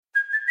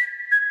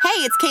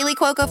Hey, it's Kaylee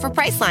Cuoco for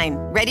Priceline.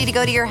 Ready to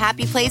go to your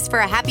happy place for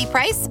a happy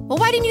price? Well,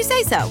 why didn't you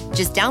say so?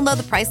 Just download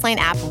the Priceline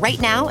app right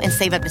now and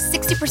save up to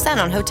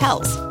 60% on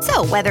hotels.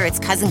 So whether it's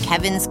Cousin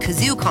Kevin's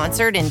Kazoo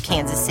Concert in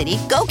Kansas City,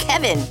 go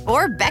Kevin,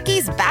 or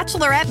Becky's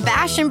Bachelorette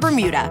Bash in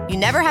Bermuda, you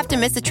never have to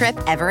miss a trip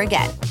ever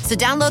again. So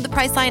download the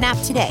Priceline app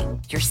today.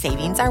 Your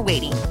savings are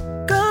waiting.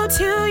 Go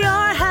to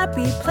your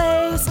happy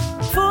place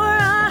for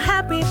a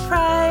happy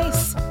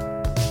price.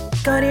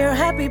 Go to your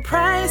happy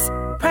price,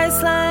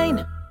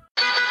 Priceline.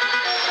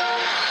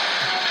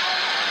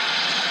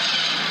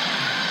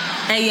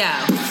 Hey, yo.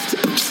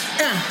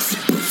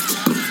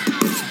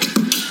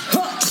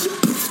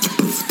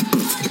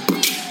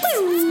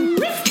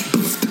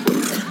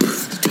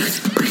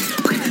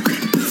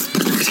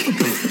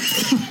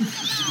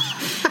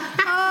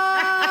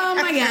 Oh,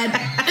 my God.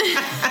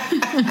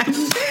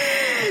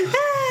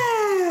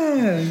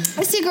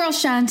 It's your girl,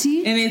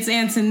 Shanti. And it's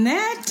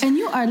Antoinette. And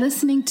you are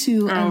listening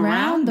to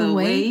Around the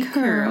Way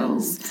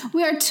Curls.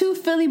 We are two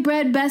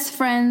Philly-bred best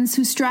friends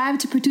who strive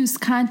to produce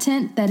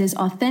content that is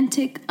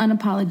authentic,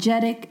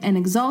 unapologetic, and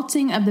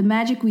exalting of the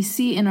magic we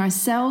see in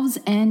ourselves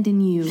and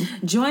in you.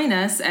 Join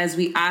us as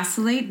we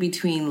oscillate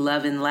between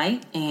love and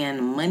light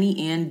and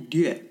money and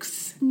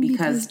dicks.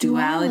 Because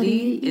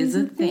duality is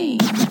a thing.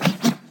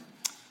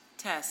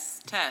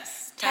 Test.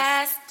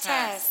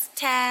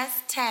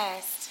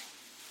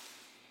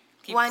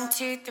 Keep 1,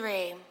 2,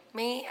 3.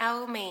 Me,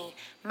 oh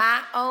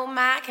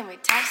my, can we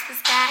touch the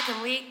sky?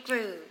 Can we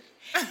groove?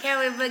 Can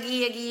we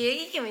boogie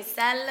oogie? Can we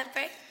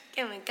celebrate?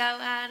 Can we go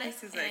out?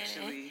 This is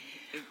actually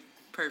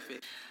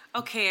perfect.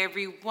 Okay,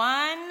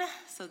 everyone.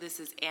 So this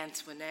is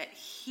Antoinette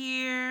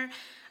here.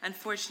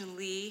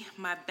 Unfortunately,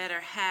 my better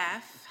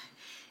half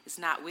is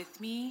not with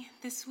me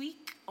this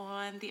week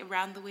on the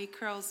Around the Way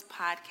Curls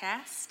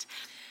podcast.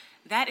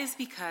 That is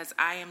because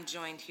I am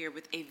joined here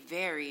with a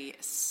very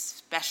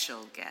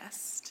special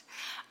guest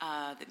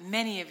that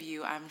many of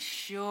you, I'm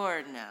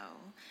sure, know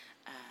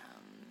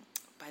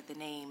by the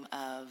name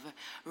of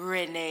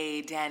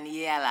Rene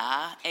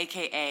Daniella,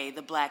 a.k.a.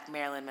 the Black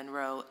Marilyn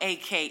Monroe,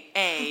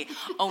 a.k.a.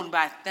 owned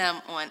by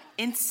them on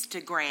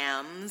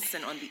Instagrams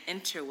and on the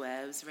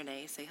interwebs.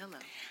 Rene, say hello.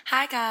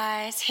 Hi,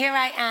 guys. Here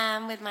I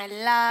am with my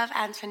love,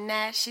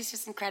 Antoinette. She's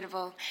just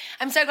incredible.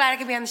 I'm so glad I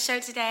could be on the show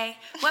today.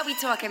 What are we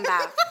talking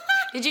about?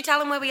 Did you tell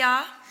them where we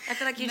are? I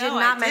feel like you did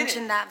not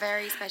mention that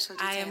very special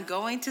detail. I am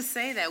going to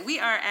say that. We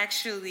are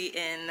actually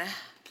in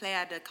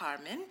Playa del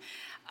Carmen,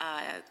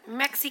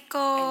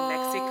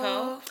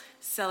 Mexico,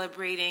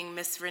 celebrating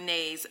Miss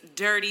Renee's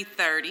Dirty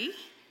 30.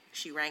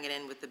 She rang it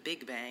in with the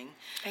big bang.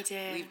 I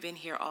did. We've been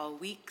here all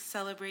week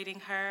celebrating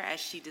her as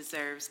she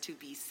deserves to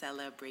be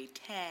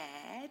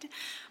celebrated.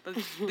 But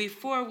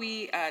before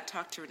we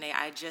talk to Renee,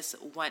 I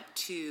just want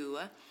to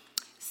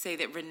say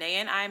that Renee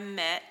and I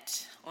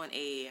met on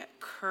a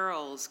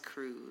Curls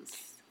cruise.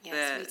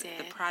 Yes, we did.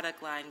 The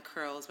product line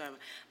Curls by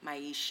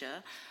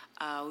Maisha.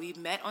 We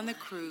met on the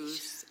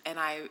cruise, and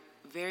I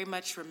very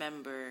much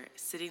remember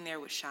sitting there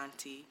with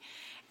Shanti,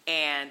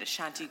 and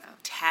Shanti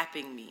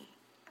tapping me.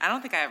 I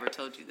don't think I ever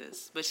told you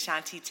this, but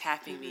Shanti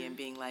tapping me and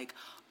being like,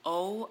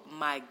 oh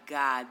my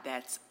God,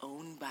 that's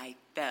owned by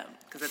them.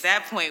 Because at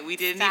that point, we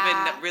didn't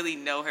even really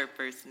know her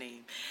first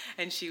name.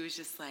 And she was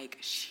just like,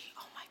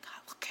 oh my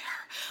God, look at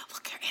her,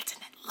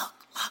 Antoinette, look.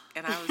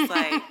 And I was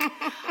like,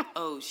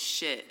 oh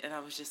shit. And I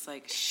was just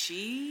like,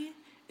 she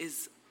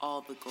is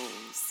all the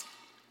goals.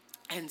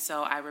 And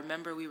so I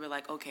remember we were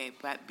like, okay,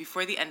 but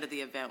before the end of the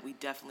event, we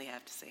definitely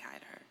have to say hi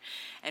to her.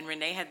 And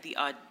Renee had the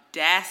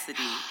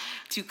audacity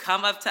to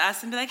come up to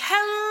us and be like,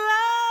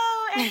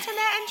 hello,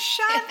 Antoinette and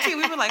Shanti.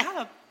 We were like,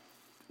 how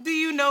do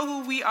you know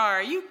who we are?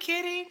 Are you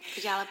kidding?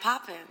 Because y'all are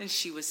popping. And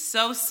she was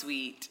so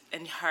sweet,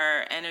 and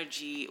her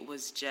energy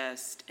was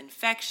just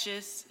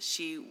infectious.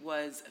 She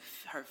was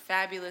her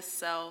fabulous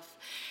self.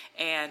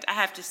 And I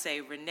have to say,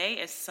 Renee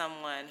is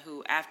someone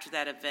who, after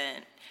that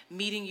event,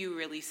 meeting you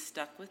really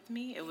stuck with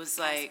me. It was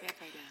like,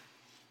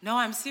 no,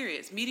 I'm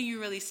serious. Meeting you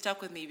really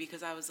stuck with me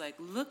because I was like,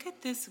 look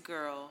at this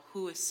girl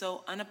who is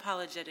so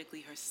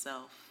unapologetically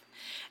herself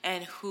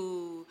and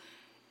who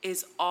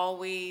is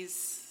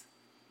always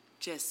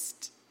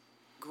just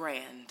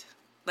grand.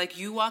 Like,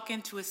 you walk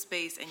into a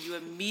space and you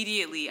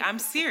immediately, I'm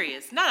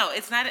serious. No,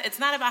 it's not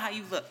about how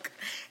you look.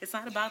 It's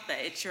not about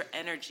that. It's your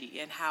energy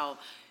and how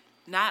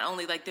not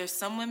only, like, there's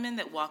some women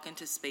that walk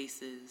into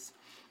spaces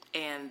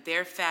and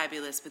they're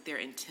fabulous, but they're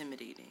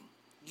intimidating.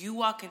 You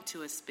walk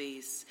into a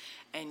space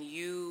and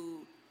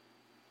you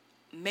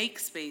make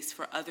space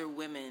for other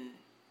women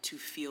to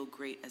feel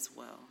great as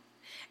well.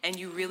 And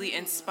you really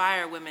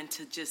inspire women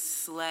to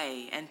just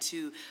slay and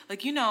to,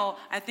 like, you know,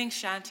 I think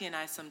Shanti and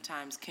I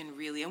sometimes can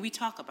really, and we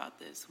talk about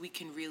this, we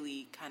can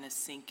really kind of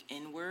sink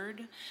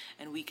inward,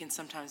 and we can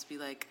sometimes be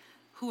like,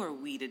 who are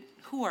we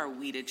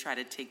to try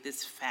to take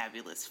this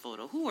fabulous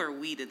photo? Who are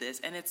we to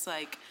this? And it's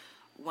like,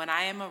 when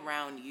I am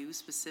around you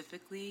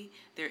specifically,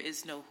 there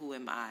is no who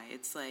am I.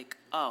 It's like,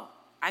 oh,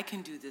 I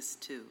can do this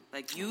too.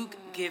 Like, you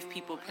give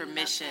people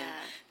permission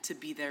to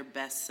be their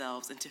best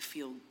selves and to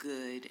feel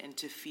good and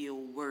to feel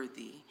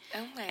worthy.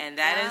 Oh my And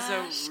that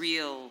is a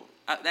real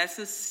That's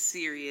a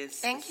serious...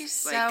 Thank you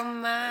so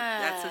much.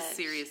 That's a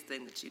serious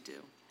thing that you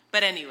do.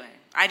 But anyway,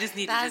 I just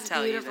needed to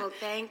tell you that. That's beautiful.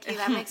 Thank you.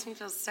 That makes me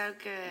feel so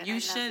good. You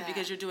should,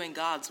 because you're doing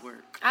God's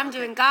work. I'm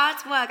doing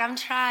God's work. I'm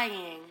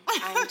trying.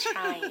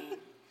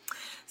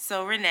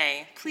 So,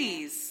 Rene,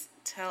 please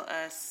tell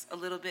us a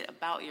little bit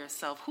about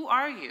yourself. Who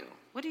are you?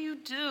 What do you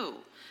do?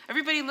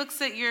 Everybody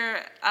looks at your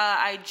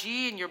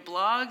IG and your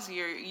blogs,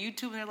 your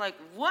YouTube, and they're like,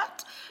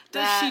 what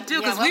does she do?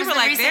 Because we were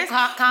like this.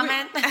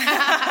 Comment?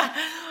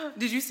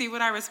 Did you see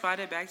what I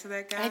responded back to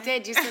that guy? I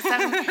did. You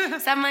said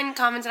someone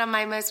commented on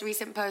my most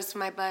recent post for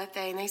my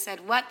birthday, and they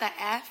said, what the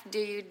F do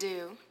you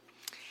do?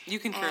 You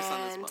can curse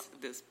on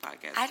this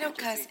podcast. I don't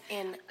curse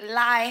in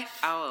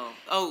life. Oh,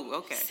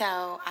 okay.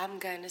 So I'm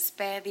going to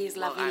spare these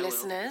lovely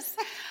listeners.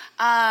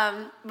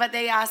 But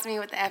they asked me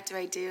what the F do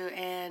I do,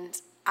 and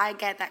I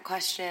get that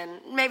question,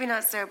 maybe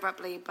not so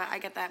abruptly, but I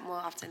get that more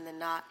often than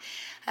not.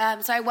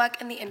 So I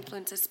work in the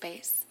influencer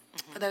space.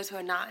 For those who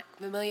are not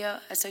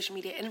familiar, a social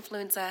media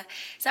influencer,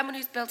 someone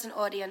who's built an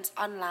audience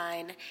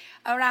online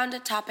around a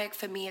topic.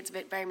 For me, it's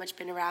very much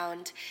been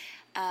around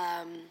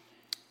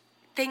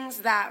things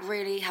that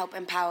really help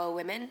empower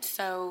women.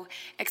 So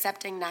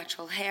accepting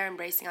natural hair,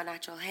 embracing our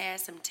natural hair,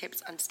 some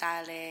tips on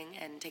styling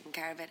and taking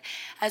care of it,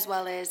 as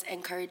well as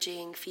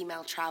encouraging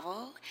female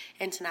travel,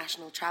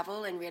 international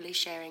travel, and really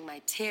sharing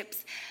my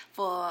tips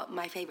for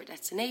my favorite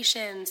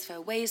destinations,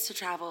 for ways to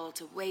travel,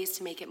 to ways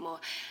to make it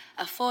more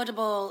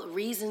affordable,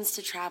 reasons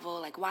to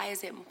travel, like why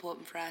is it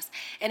important for us.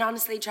 And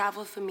honestly,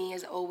 travel for me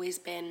has always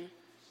been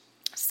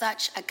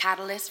such a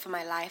catalyst for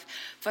my life,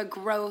 for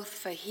growth,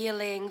 for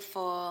healing,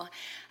 for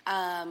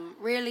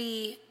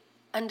really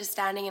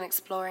understanding and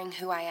exploring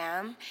who I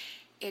am.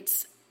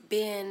 It's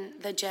been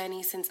the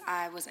journey since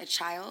I was a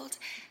child.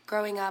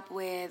 Growing up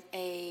with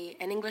an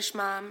English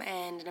mom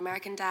and an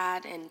American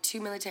dad and two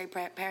military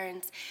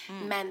parents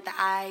meant that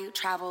I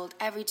traveled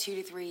every 2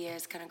 to 3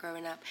 years kind of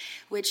growing up,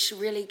 which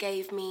really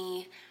gave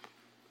me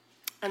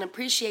an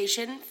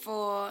appreciation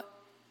for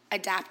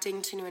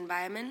adapting to new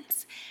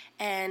environments.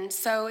 And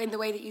so in the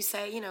way that you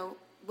say,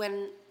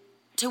 when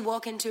to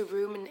walk into a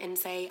room and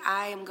say,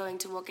 I am going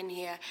to walk in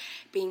here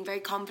being very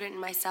confident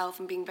in myself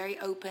and being very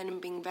open and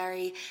being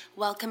very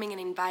welcoming and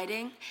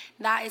inviting,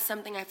 that is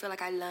something I feel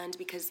like I learned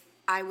because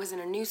I was in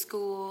a new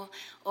school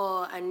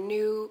or a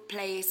new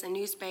place, a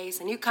new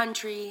space, a new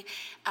country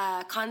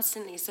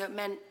constantly. So it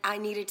meant I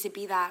needed to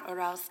be that,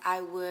 or else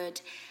I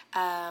wouldn't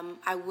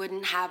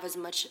have as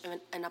much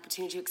an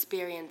opportunity to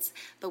experience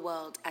the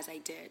world as I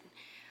did.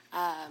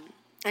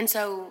 And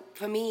so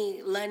for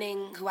me,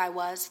 learning who I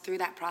was through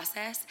that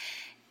process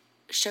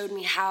showed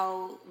me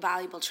how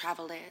valuable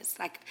travel is.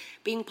 Like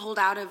being pulled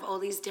out of all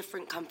these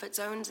different comfort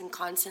zones and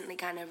constantly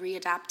kind of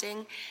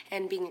readapting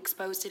and being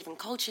exposed to different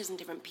cultures and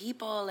different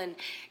people and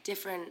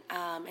different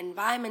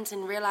environments,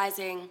 and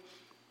realizing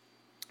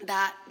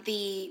that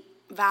the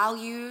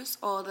values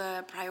or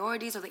the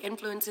priorities or the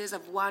influences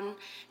of one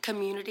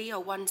community or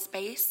one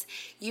space,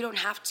 you don't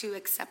have to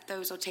accept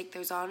those or take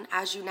those on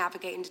as you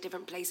navigate into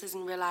different places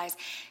and realize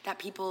that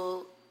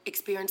people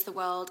experience the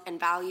world and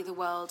value the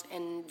world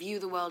and view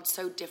the world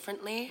so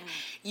differently.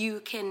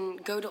 You can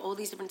go to all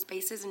these different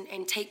spaces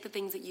and take the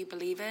things that you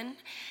believe in,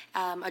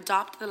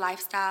 adopt the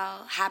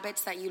lifestyle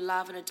habits that you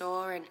love and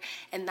adore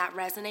and that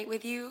resonate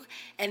with you,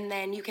 and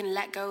then you can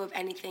let go of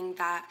anything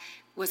that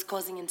was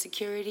causing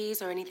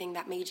insecurities or anything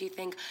that made you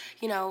think,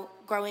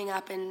 growing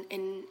up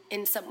in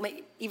some,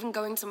 even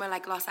going somewhere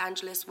like Los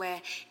Angeles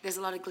where there's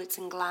a lot of glitz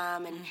and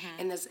glam and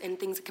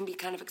things that can be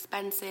kind of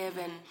expensive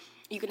and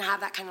you can have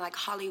that kind of like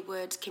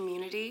Hollywood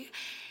community.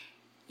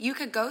 You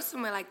could go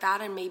somewhere like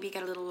that and maybe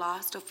get a little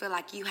lost or feel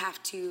like you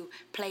have to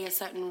play a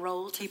certain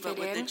role to keep fit up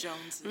with in. the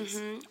Joneses.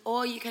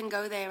 Or you can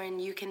go there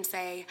and you can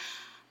say,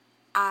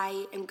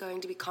 I am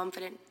going to be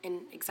confident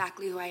in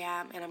exactly who I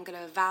am, and I'm going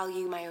to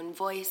value my own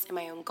voice and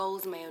my own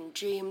goals and my own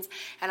dreams,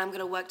 and I'm going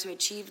to work to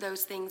achieve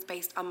those things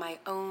based on my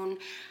own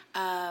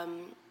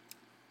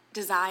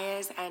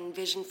desires and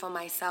vision for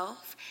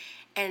myself.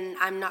 And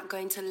I'm not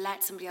going to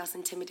let somebody else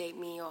intimidate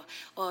me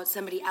or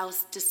somebody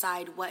else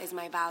decide what is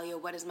my value or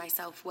what is my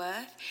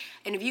self-worth.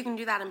 And if you can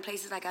do that in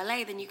places like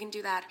LA, then you can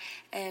do that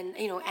in,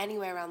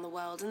 anywhere around the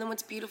world. And then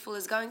what's beautiful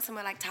is going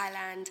somewhere like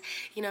Thailand,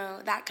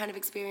 that kind of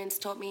experience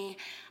taught me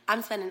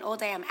I'm spending all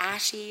day, I'm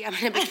ashy, I'm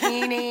in a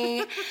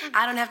bikini.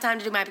 I don't have time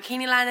to do my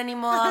bikini line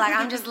anymore. Like,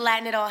 I'm just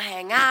letting it all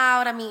hang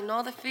out. I'm eating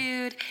all the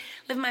food,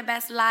 living my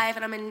best life,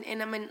 and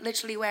I'm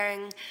literally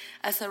wearing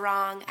a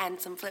sarong and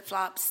some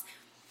flip-flops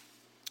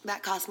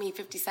that cost me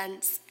 50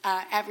 cents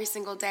every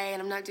single day,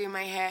 and I'm not doing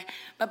my hair.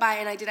 Bye-bye,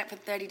 and I did that for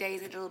 30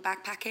 days, a little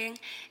backpacking,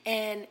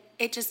 and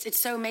it's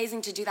so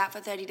amazing to do that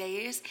for 30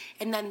 days,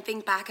 and then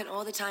think back on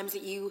all the times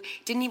that you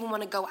didn't even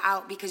want to go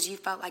out because you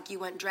felt like you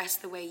weren't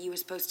dressed the way you were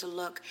supposed to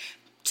look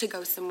to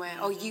go somewhere,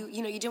 or you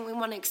didn't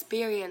want to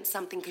experience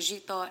something because you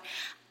thought,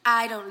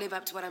 I don't live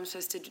up to what I'm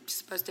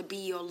supposed to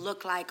be or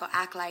look like or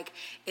act like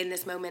in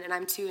this moment, and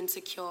I'm too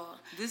insecure.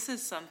 This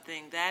is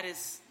something that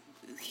is,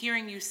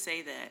 hearing you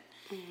say that,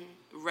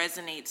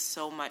 resonates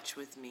so much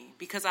with me,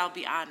 because I'll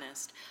be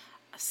honest,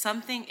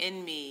 something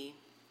in me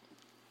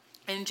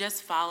And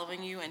just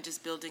following you and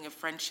just building a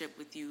friendship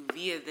with you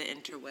via the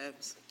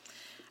interwebs,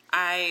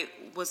 I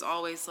was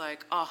always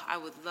like, oh, I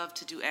would love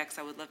to do X,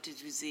 I would love to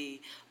do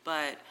Z,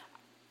 but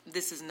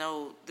this is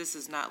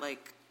not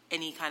like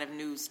any kind of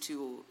news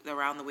to the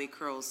Around the Way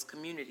Curls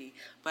community.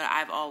 But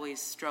I've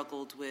always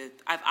struggled with,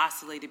 I've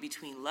oscillated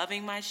between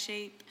loving my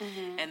shape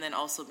and then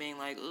also being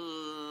like,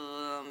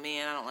 oh,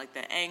 man, I don't like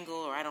that angle,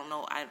 or I don't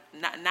know,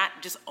 not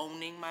just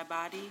owning my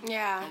body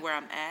and where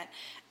I'm at.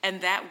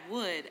 And that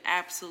would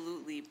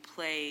absolutely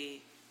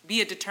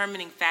be a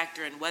determining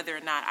factor in whether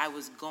or not I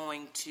was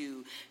going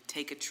to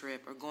take a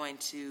trip or going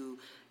to,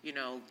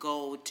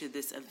 go to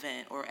this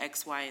event or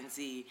X, Y, and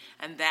Z.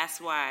 And that's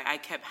why I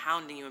kept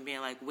hounding you and being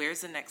like,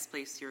 where's the next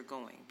place you're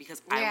going?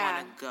 Because I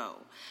want to go.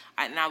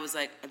 And I was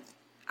like,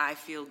 I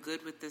feel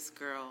good with this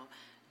girl.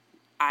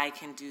 I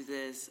can do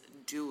this.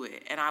 Do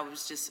it. And I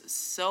was just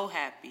so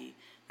happy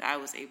that I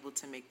was able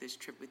to make this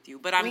trip with you.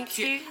 But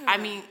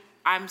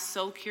I'm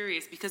so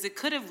curious because it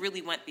could have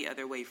really went the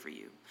other way for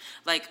you.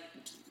 Like,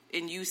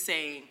 in you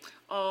saying,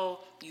 oh,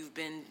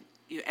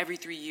 every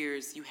 3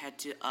 years you had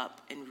to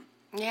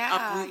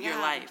uproot your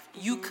life.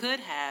 You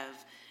could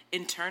have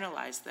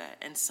internalized that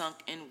and sunk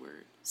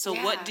inward. So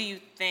what do you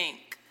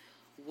think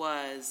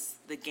was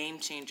the game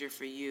changer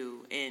for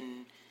you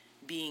in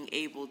being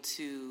able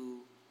to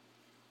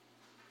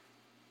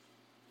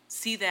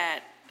see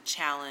that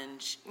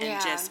challenge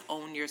and just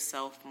own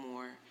yourself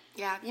more?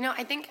 Yeah,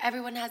 I think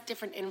everyone has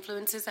different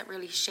influences that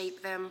really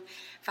shape them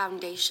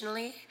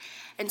foundationally.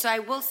 And so I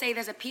will say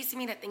there's a piece of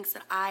me that thinks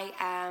that I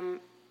am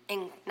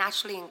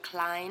naturally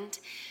inclined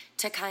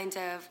to kind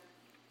of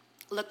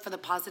look for the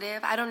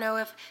positive. I don't know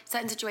if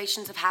certain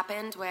situations have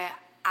happened where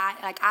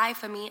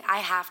for me, I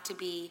have to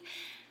be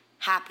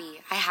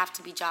happy. I have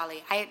to be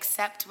jolly. I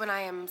accept when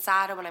I am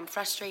sad or when I'm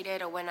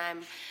frustrated or when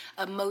I'm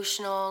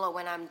emotional or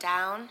when I'm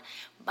down.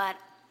 But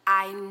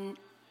I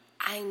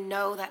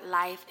know that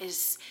life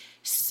is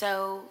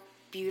so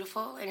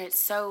beautiful and it's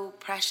so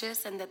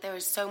precious, and that there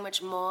is so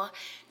much more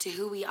to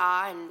who we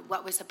are and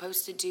what we're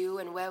supposed to do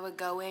and where we're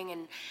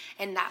going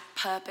and that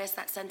purpose,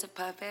 that sense of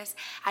purpose.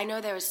 I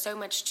know there is so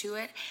much to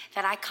it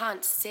that I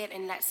can't sit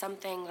and let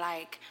something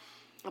like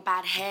a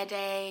bad hair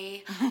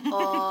day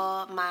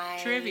or my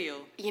trivial,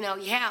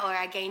 or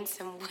I gained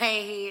some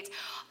weight,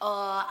 or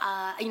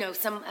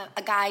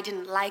a guy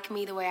didn't like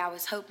me the way I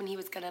was hoping he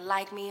was gonna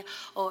like me,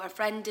 or a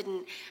friend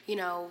didn't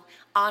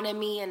honor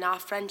me and our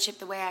friendship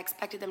the way I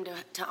expected them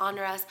to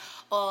honor us,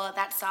 or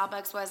that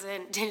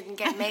Starbucks didn't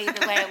get made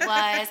the way it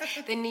was,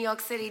 the New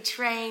York City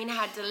train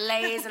had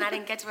delays and I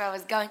didn't get to where I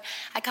was going.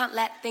 I can't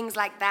let things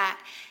like that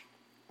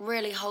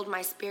really hold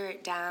my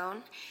spirit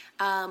down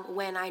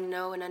when I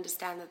know and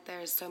understand that there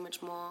is so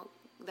much more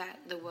that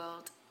the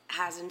world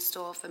has in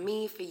store for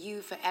me, for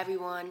you, for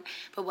everyone,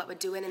 for what we're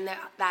doing, and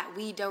that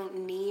we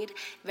don't need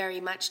very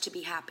much to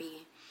be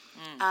happy.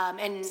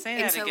 Say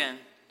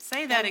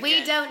that again.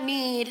 We don't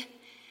need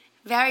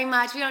very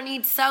much. We don't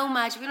need so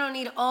much. We don't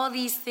need all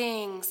these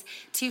things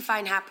to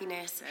find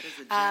happiness. That is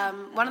a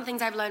gem. One of the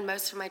things I've learned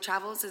most from my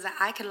travels is that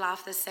I can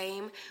laugh the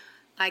same,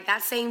 like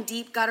that same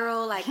deep,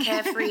 guttural, like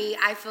carefree,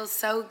 I feel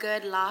so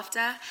good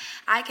laughter.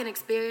 I can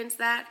experience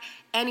that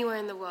anywhere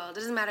in the world. It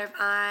doesn't matter if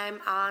I'm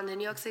on the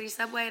New York City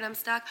subway and I'm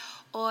stuck,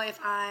 or if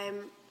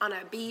I'm on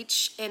a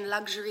beach in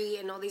luxury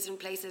and all these different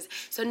places.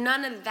 So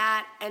none of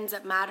that ends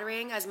up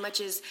mattering as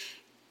much as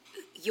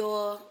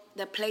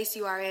the place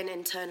you are in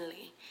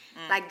internally.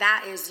 Like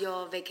that is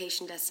your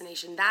vacation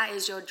destination. That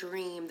is your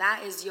dream.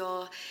 That is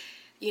your,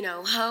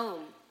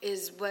 home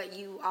is what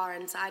you are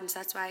inside. And so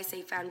that's why I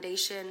say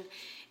foundation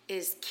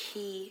is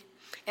key.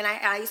 And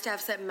I used to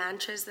have certain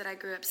mantras that I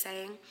grew up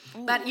saying.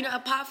 Ooh. But,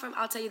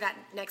 I'll tell you that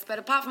next, but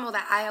apart from all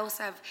that, I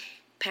also have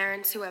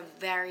parents who are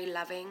very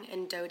loving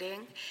and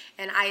doting,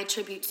 and I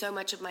attribute so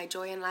much of my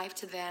joy in life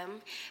to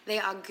them. They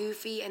are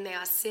goofy and they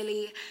are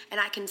silly, and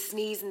I can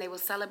sneeze and they will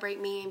celebrate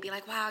me and be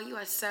like, wow, you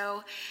are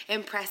so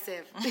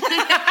impressive.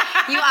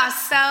 You are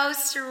so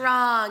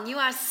strong. You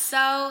are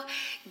so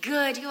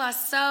good. You are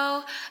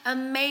so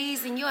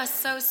amazing. You are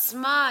so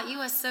smart. You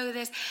are so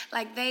this.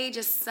 Like, they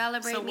just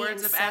celebrate me and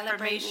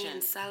celebrate me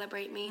and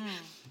celebrate me.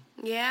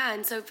 Yeah,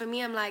 and so for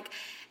me, I'm like,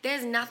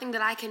 there's nothing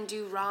that I can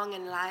do wrong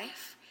in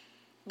life,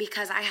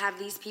 because I have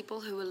these people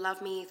who will love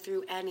me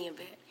through any of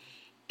it.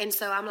 And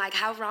so I'm like,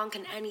 how wrong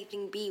can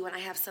anything be when I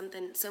have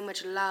so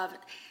much love,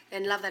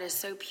 and love that is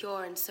so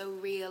pure and so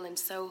real and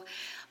so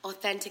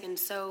authentic and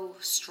so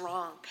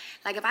strong.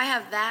 Like, if I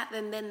have that,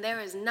 then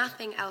there is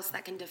nothing else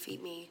that can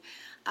defeat me.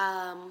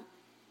 And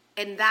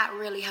that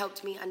really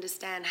helped me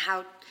understand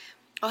helped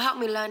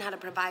me learn how to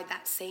provide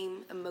that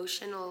same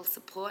emotional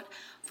support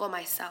for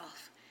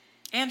myself.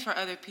 And for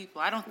other people.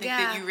 I don't think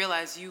that you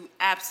realize you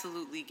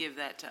absolutely give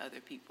that to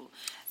other people.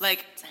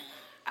 Like,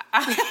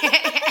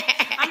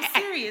 I'm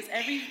serious.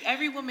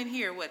 Every woman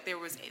here,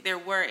 there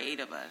were 8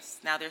 of us.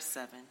 Now there's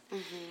 7.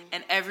 Mm-hmm.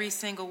 And every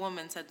single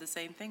woman said the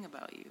same thing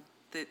about you.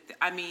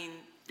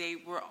 They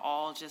were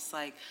all just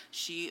like,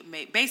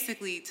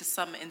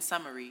 in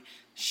summary,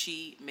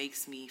 she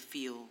makes me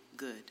feel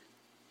good.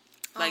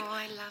 Like,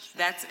 I love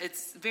that.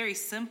 It's very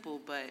simple,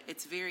 but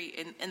it's very,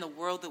 in the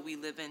world that we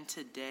live in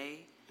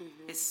today,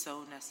 it's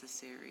so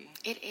necessary.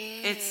 It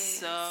is. It's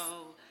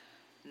so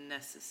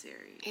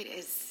necessary. It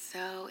is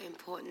so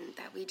important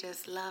that we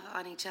just love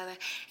on each other.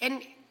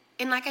 And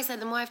like I said,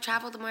 the more I've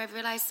traveled, the more I've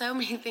realized so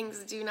many things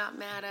do not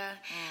matter.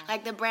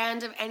 Like the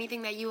brand of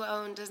anything that you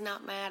own does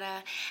not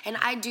matter. And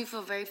I do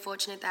feel very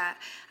fortunate that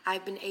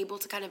I've been able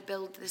to kind of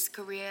build this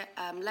career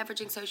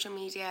leveraging social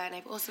media. And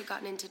I've also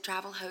gotten into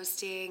travel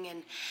hosting,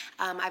 and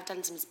I've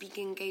done some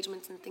speaking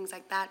engagements and things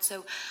like that.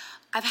 So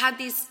I've had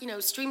these,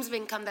 streams of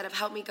income that have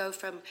helped me go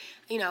from,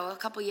 a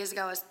couple years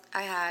ago,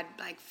 I had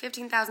like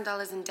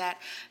 $15,000 in debt,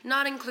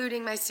 not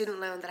including my student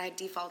loan that I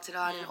defaulted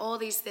on and all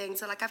these things.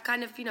 So like I've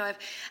kind of,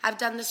 I've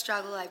done the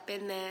struggle, I've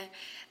been there,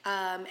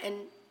 and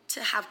to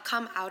have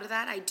come out of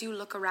that, I do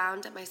look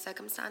around at my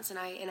circumstance and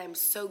I'm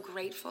so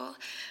grateful.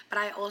 But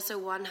I also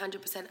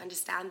 100%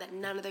 understand that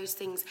none of those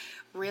things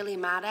really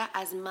matter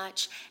as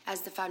much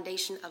as the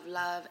foundation of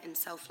love and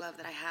self-love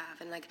that I have.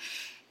 And like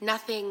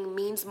nothing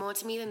means more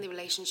to me than the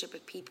relationship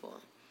with people.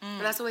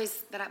 And that's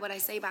always what I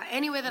say about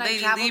anywhere that I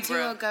travel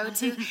to or go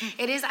to.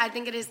 I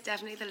think it is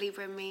definitely the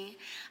Libra in me.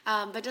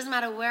 But it doesn't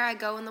matter where I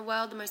go in the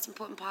world, the most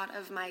important part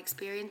of my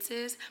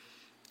experiences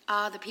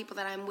are the people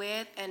that I'm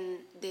with and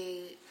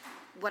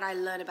what I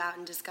learn about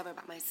and discover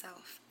about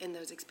myself in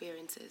those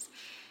experiences.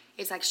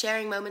 It's like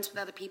sharing moments with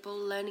other people,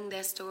 learning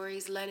their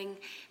stories, learning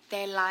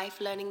their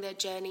life, learning their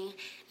journey,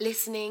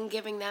 listening,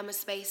 giving them a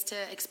space to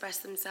express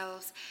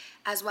themselves,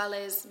 as well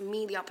as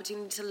me the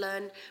opportunity to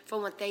learn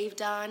from what they've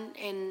done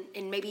and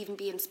maybe even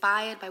be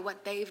inspired by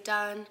what they've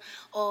done,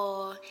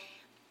 or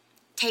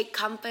take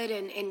comfort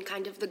in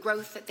kind of the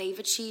growth that they've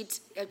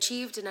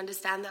achieved and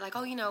understand that like,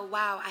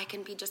 wow, I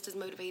can be just as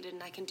motivated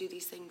and I can do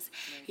these things,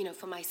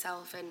 for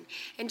myself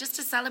and just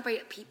to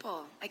celebrate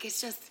people. Like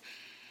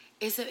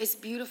it's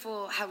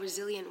beautiful how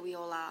resilient we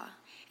all are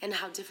and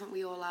how different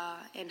we all are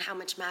and how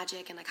much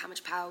magic and like how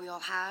much power we all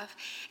have.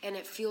 And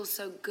it feels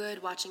so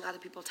good watching other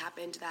people tap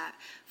into that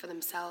for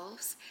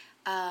themselves,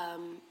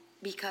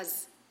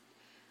 because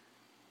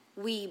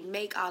we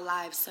make our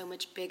lives so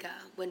much bigger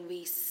when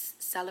we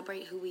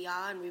celebrate who we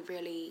are and we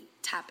really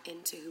tap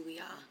into who we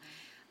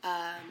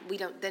are.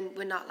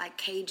 We're not like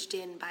caged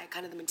in by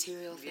kind of the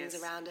material things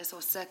around us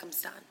or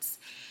circumstance.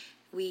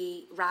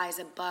 We rise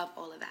above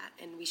all of that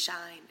and we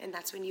shine. And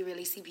that's when you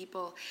really see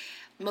people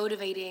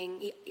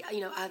motivating,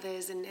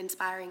 others and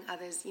inspiring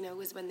others,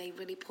 is when they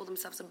really pull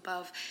themselves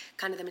above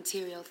kind of the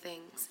material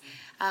things.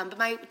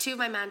 But two of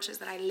my mantras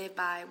that I live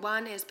by,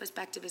 one is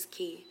perspective is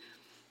key.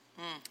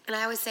 And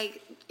I always say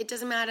it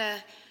doesn't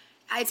matter.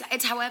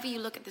 It's however you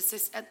look at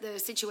the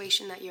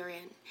situation that you're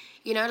in.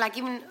 Like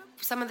even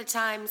some of the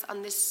times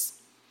on this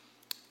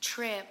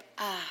trip,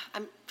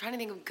 I'm trying to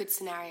think of a good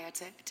scenario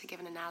to give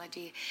an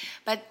analogy.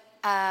 But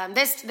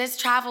there's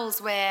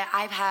travels where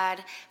I've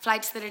had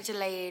flights that are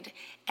delayed,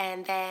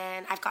 and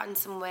then I've gotten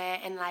somewhere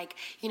and like,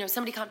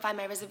 somebody can't find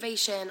my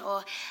reservation,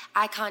 or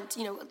I can't,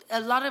 a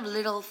lot of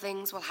little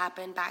things will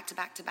happen back to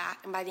back to back.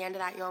 And by the end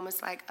of that, you're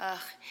almost like,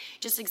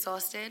 just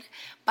exhausted.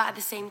 But at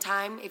the same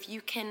time, if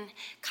you can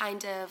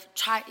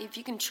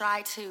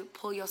try to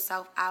pull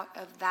yourself out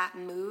of that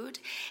mood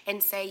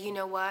and say, you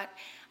know what,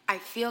 I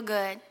feel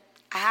good.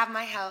 I have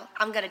my health.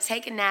 I'm going to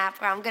take a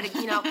nap, or I'm going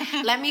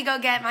to, let me go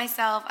get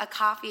myself a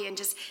coffee and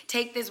just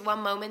take this one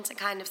moment to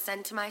kind of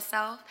center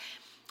myself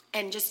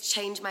and just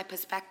change my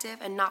perspective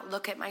and not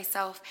look at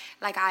myself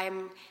like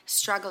I'm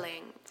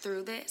struggling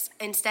through this.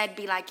 Instead,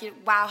 be like,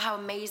 wow, how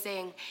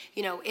amazing,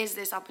 is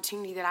this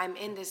opportunity that I'm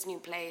in this new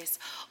place,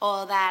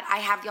 or that I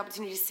have the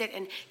opportunity to sit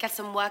and get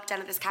some work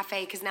done at this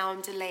cafe because now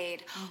I'm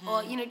delayed.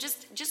 Or,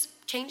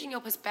 just changing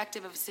your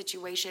perspective of a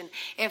situation.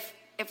 If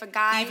a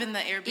guy, even the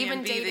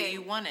Airbnb that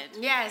you wanted,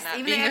 yes,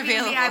 even the Airbnb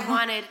available. I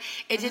wanted,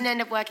 it didn't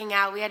end up working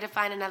out. We had to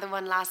find another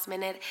one last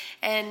minute,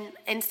 and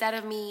instead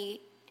of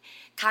me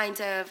kind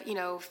of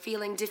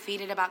feeling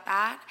defeated about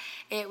that,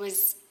 it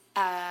was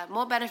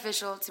more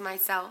beneficial to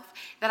myself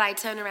that I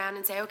turn around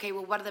and say, okay,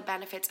 well, what are the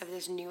benefits of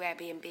this new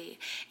Airbnb?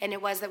 And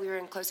it was that we were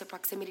in closer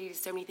proximity to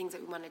so many things that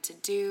we wanted to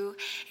do.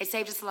 It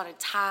saved us a lot of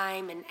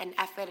time and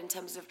effort in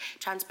terms of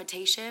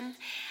transportation,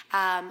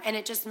 and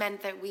it just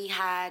meant that we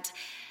had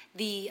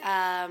the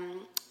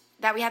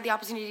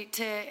opportunity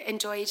to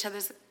enjoy each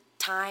other's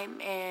time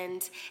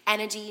and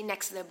energy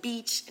next to the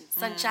beach and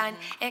sunshine.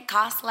 It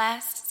cost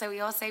less, so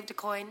we all saved a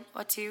coin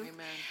or two.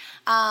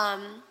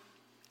 Amen.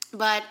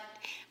 But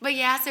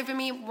yeah, so for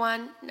me,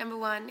 number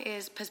one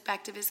is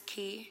perspective is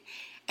key.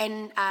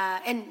 And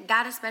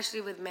that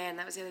especially with men,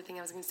 that was the other thing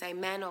I was going to say,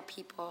 men or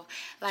people,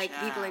 like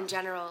people in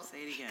general.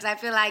 Say it again. Because I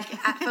feel like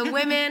for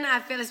women, I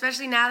feel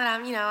especially now that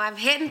I'm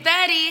hitting 30.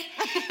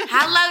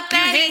 Hello,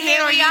 30,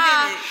 here we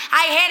are.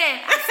 I hit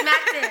it. I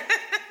smacked it.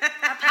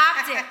 I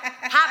popped it.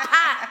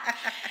 Hot.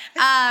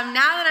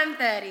 Now that I'm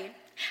 30,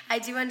 I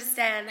do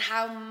understand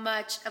how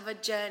much of a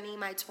journey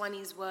my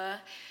 20s were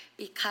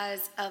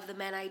because of the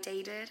men I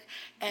dated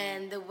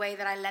and the way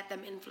that I let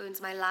them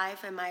influence my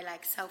life and my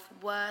like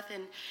self-worth.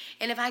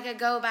 And if I could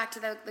go back to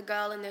the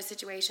girl in those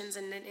situations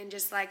and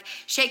just like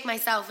shake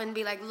myself and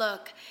be like,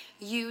 look,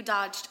 you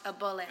dodged a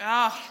bullet.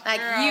 Oh, like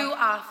girl. You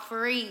are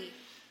free.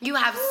 You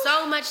have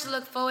so much to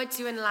look forward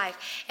to in life.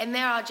 And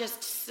there are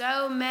just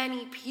so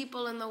many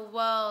people in the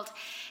world.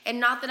 And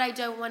not that I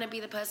don't want to be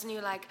the person who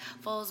like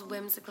falls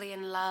whimsically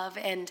in love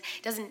and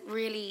doesn't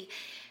really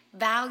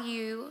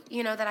value,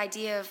 you know, that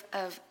idea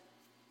of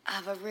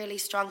a really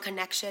strong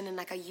connection and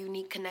like a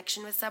unique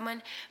connection with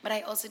someone. But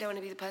I also don't want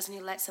to be the person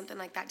who lets something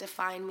like that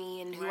define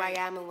me and who I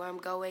am and where I'm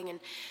going and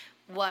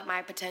what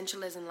my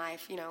potential is in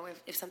life, you know,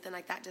 if something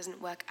like that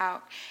doesn't work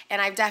out.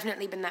 And I've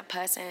definitely been that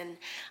person.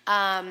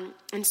 And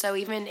so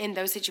even in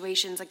those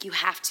situations, like you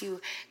have to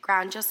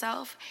ground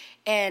yourself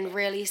and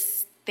really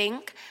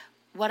think,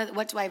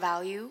 what do I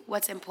value?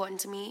 What's important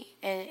to me?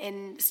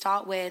 And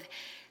start with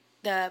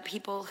the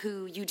people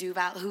who you do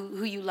value,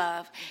 who you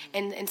love,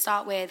 and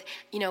start with,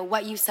 you know,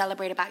 what you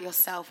celebrate about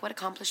yourself, what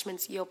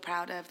accomplishments you're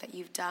proud of that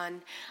you've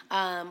done,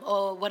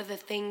 or what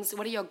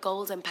are your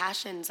goals and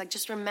passions. Like,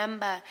 just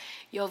remember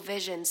your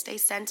vision. Stay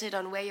centered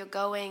on where you're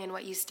going and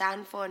what you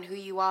stand for and who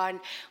you are and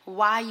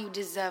why you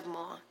deserve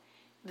more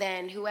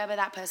than whoever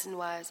that person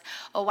was,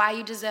 or why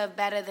you deserve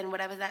better than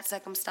whatever that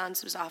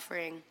circumstance was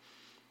offering.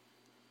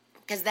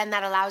 Because then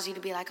that allows you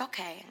to be like,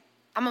 okay,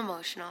 I'm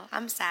emotional.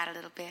 I'm sad a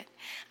little bit.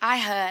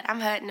 I'm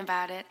hurting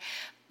about it.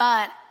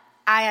 But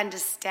I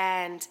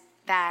understand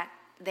that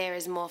there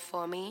is more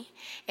for me.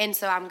 And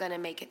so I'm going to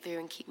make it through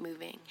and keep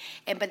moving.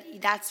 But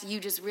that's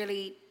you just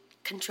really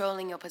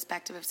controlling your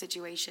perspective of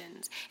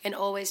situations and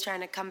always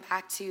trying to come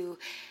back to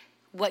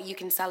what you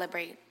can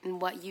celebrate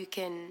and what you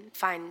can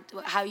find,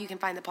 how you can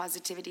find the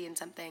positivity in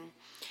something.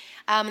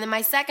 And then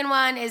my second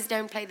one is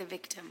don't play the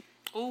victim.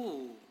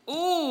 Ooh.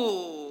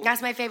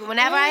 That's my favorite.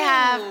 Whenever I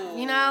have,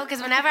 you know,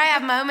 because whenever I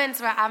have moments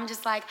where I'm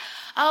just like,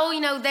 oh, you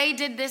know, they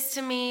did this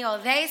to me, or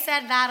they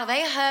said that, or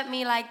they hurt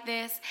me like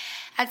this,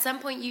 at some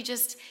point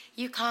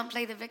you can't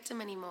play the victim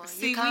anymore.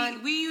 See,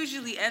 we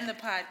usually end the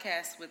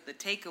podcast with the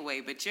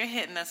takeaway, but you're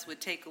hitting us with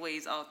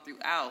takeaways all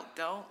throughout.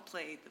 Don't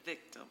play the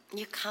victim.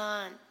 You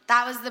can't.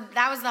 That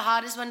was the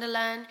hardest one to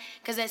learn,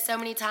 because there's so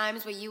many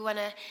times where you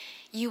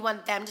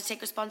want them to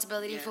take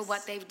responsibility for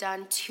what they've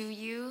done to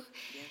you.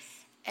 Yes.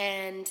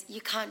 And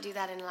you can't do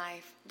that in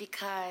life,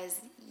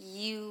 because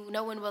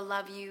no one will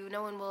love you,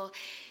 no one will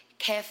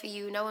care for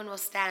you, no one will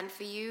stand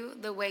for you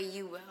the way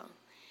you will.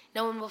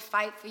 No one will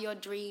fight for your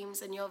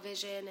dreams and your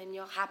vision and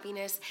your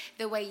happiness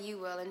the way you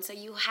will. And so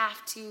you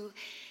have to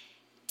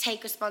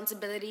take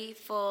responsibility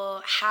for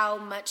how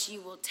much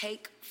you will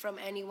take from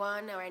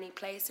anyone or any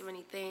place or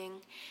anything.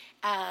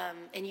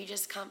 And you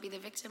just can't be the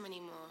victim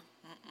anymore.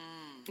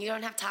 You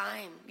don't have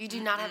time. You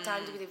do not have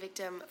time to be the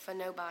victim for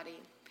nobody.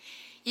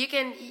 You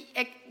can,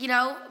 you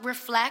know,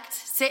 reflect,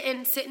 sit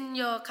in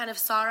your kind of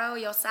sorrow,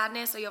 your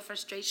sadness, or your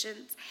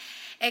frustrations,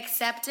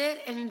 accept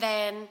it, and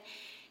then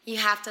you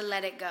have to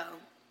let it go.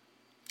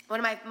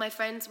 One of my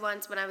friends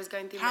once, when I was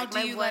going through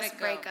my worst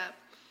breakup,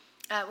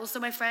 so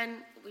my friend,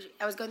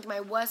 I was going through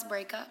my worst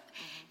breakup,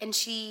 and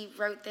she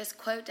wrote this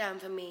quote down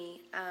for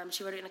me.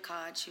 She wrote it in a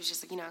card. She was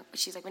just like, you know,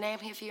 she's like, Rene, I'm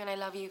here for you, and I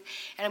love you,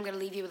 and I'm going to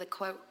leave you with a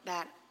quote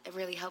that it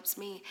really helps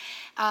me.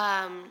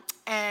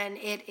 And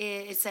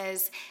it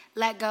says,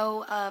 let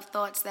go of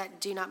thoughts that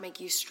do not make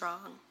you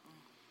strong.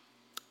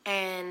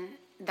 And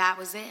that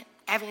was it.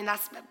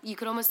 You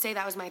could almost say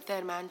that was my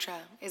third mantra.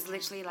 Is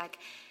literally like,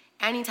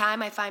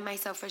 anytime I find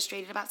myself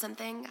frustrated about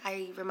something,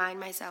 I remind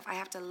myself I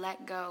have to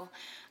let go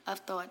of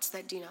thoughts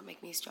that do not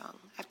make me strong.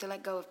 I have to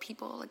let go of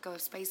people, let go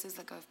of spaces,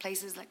 let go of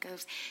places, let go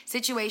of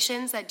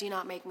situations that do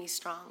not make me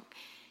strong.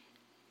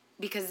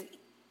 Because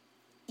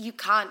you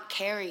can't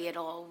carry it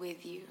all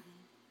with you.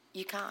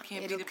 You can't.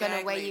 It's going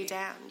to weigh you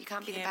down. You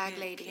can't be the bag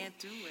lady. Can't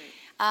do it.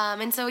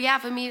 And so, yeah,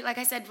 for me, like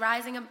I said,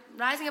 rising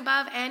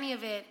above any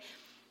of it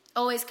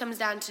always comes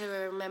down to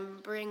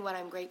remembering what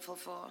I'm grateful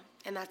for.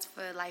 And that's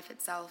for life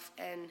itself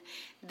and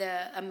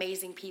the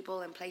amazing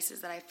people and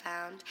places that I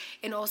found.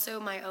 And also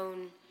my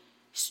own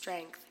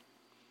strength.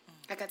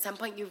 Like, at some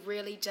point, you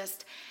really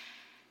just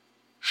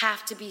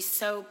have to be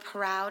so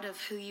proud of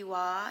who you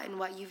are and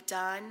what you've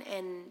done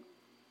and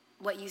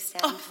what you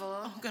stand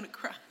for. I'm going to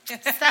cry.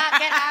 Stop,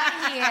 get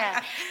out of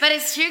here. But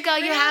it's true, girl.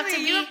 You have to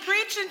be. You're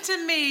preaching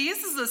to me.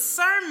 This is a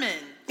sermon.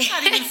 It's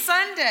not even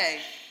Sunday.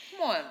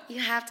 Come on. You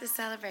have to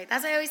celebrate.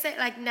 That's what I always say.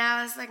 Like,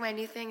 now, it's like my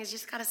new thing is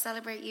just got to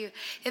celebrate you.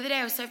 The other day,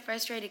 I was so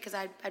frustrated because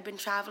I'd been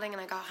traveling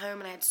and I got home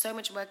and I had so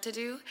much work to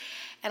do.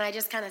 And I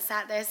just kind of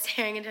sat there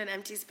staring into an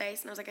empty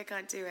space. And I was like, I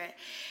can't do it.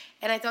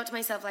 And I thought to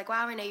myself, like,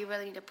 wow, Rene, you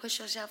really need to push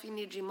yourself. You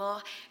need to do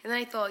more. And then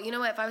I thought, you know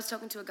what? If I was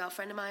talking to a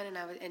girlfriend of mine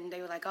and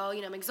they were like, oh, you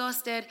know, I'm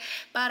exhausted,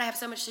 but I have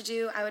so much to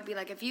do, I would be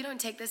like, if you don't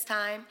take this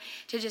time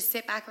to just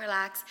sit back,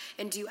 relax,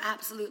 and do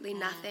absolutely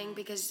nothing,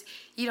 because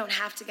you don't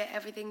have to get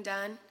everything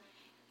done.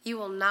 You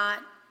will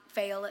not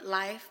fail at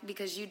life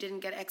because you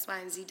didn't get X, Y,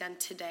 and Z done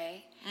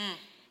today.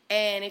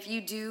 And if you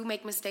do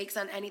make mistakes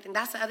on anything,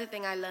 that's the other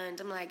thing I learned.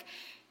 I'm like,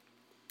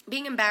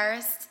 being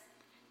embarrassed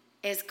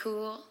is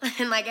cool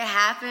and like it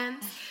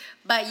happens,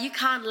 but you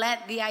can't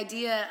let the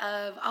idea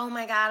of, oh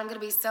my God, I'm gonna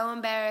be so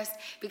embarrassed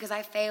because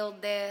I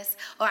failed this,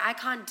 or I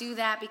can't do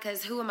that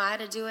because who am I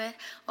to do it,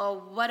 or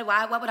what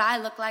would I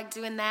look like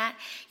doing that?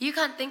 You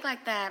can't think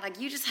like that. Like,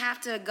 you just have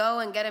to go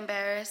and get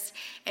embarrassed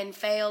and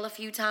fail a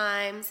few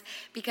times,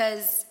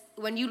 because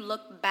when you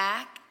look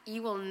back,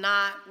 you will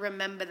not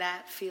remember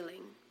that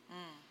feeling.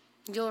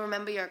 You'll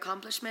remember your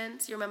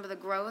accomplishments. You remember the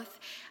growth,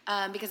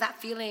 because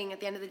that feeling, at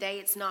the end of the day,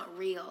 it's not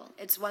real.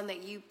 It's one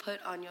that you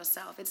put on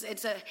yourself.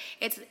 It's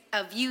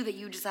a view that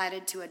you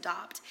decided to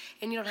adopt,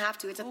 and you don't have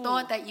to. It's a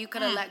thought that you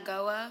could have let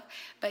go of,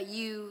 but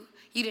you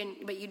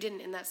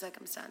didn't in that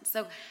circumstance.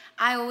 So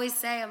I always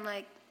say, I'm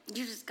like,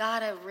 you just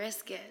gotta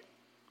risk it.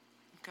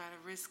 Gotta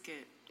risk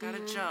it.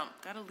 Gotta jump.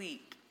 Gotta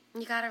leap.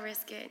 You gotta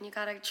risk it, and you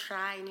gotta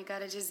try, and you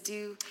gotta just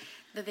do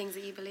the things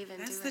that you believe in.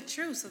 That's the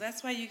truth. So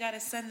that's why you got to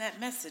send that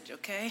message,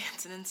 okay?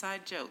 It's an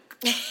inside joke.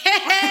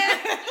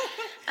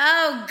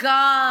 Oh,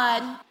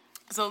 God.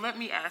 So let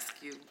me ask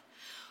you,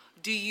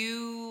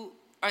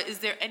 is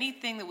there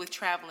anything that with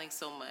traveling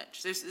so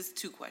much, there's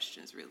two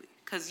questions really,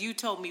 because you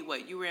told me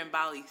you were in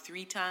Bali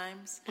 3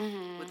 times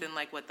within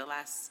the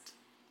last,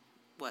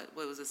 what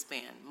was the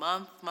span?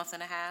 Month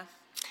and a half?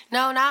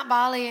 No, not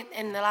Bali.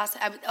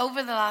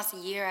 Over the last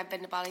year, I've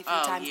been to Bali 3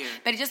 times. Year.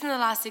 But just in the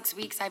last 6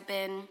 weeks, I've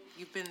been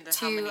You've been to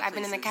how many places? I've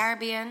been in the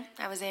Caribbean.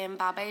 I was in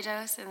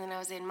Barbados, and then I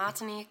was in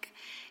Martinique.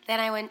 Then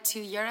I went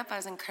to Europe. I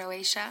was in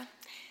Croatia.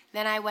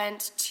 Then I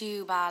went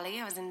to Bali.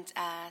 I was in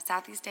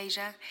Southeast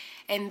Asia.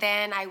 And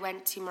then I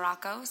went to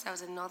Morocco. So I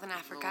was in Northern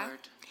Africa.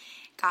 Lord.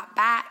 Got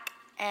back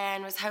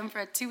and was home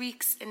for 2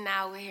 weeks. And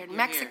now we're here in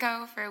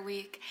Mexico for a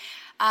week.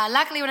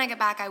 Luckily, when I get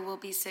back, I will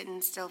be sitting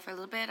still for a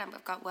little bit.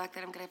 I've got work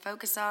that I'm going to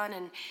focus on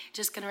and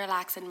just going to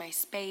relax in my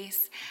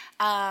space.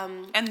 But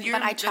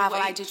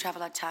I do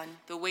travel a ton.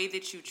 The way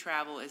that you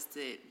travel is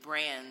that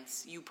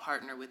you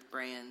partner with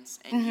brands,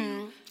 and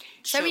you...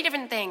 So many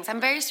different things. I'm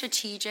very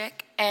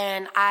strategic,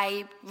 and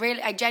I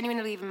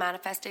genuinely believe in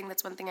manifesting.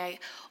 That's one thing I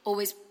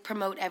always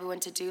promote everyone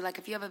to do. Like,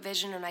 if you have a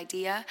vision or an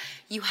idea,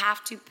 you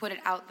have to put it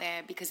out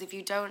there, because if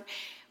you don't...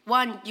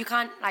 One, you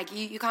can't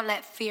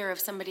let fear of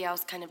somebody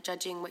else kind of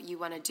judging what you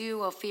want to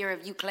do, or fear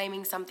of you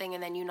claiming something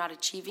and then you not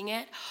achieving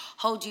it,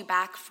 hold you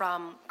back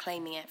from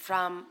claiming it,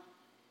 from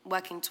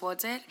working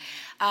towards it.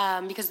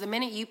 Because the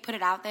minute you put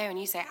it out there and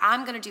you say,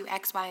 I'm going to do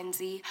X, Y, and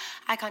Z,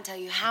 I can't tell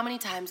you how many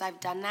times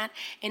I've done that,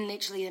 and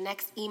literally the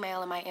next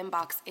email in my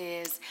inbox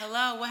is,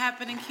 hello, what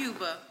happened in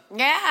Cuba?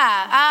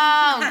 Yeah.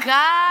 Oh,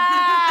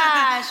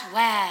 gosh.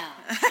 Well.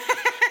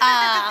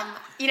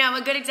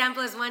 A good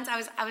example is once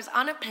I was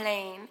on a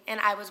plane, and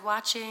I was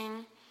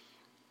watching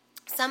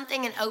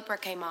something, and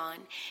Oprah came on,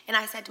 and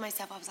I said to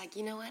myself, I was like,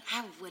 you know what?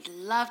 I would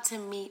love to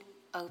meet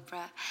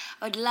Oprah.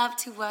 I would love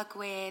to work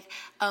with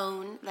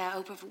OWN, the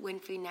Oprah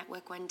Winfrey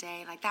Network, one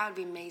day. Like, that would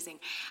be amazing.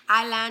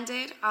 I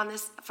landed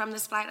from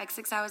this flight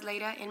 6 hours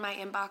later. In my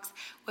inbox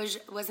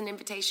was an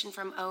invitation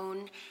from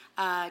OWN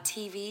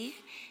TV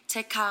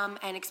to come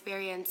and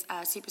experience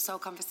Super Soul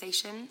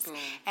Conversations. Boom.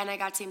 And I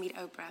got to meet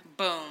Oprah.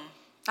 Boom.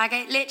 Like,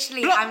 I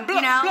literally,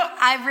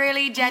 I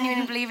really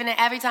genuinely believe in it.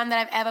 Every time that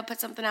I've ever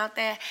put something out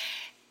there,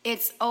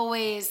 it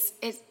always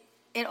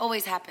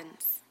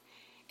happens.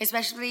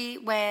 Especially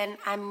when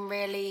I'm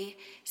really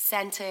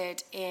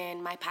centered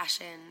in my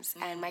passions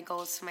and my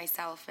goals for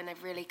myself, and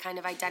I've really kind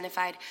of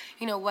identified,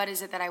 what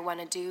is it that I want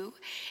to do.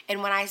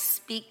 And when I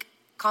speak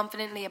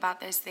confidently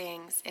about those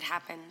things, it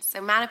happens.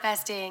 So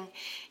manifesting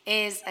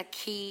is a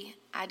key.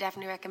 I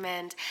definitely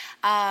recommend.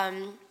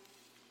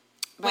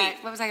 But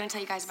what was I going to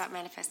tell you guys about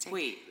manifesting?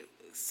 Wait.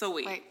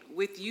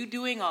 With you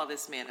doing all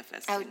this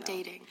manifesting. Oh,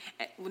 dating.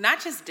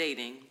 Not just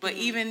dating, but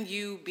even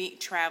you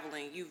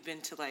traveling, you've been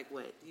to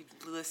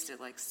you've listed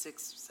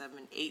 6,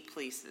 7, 8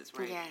 places,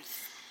 right? Yes.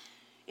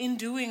 In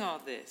doing all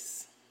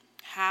this,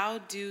 how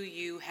do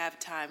you have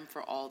time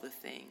for all the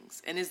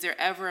things? And is there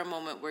ever a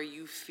moment where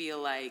you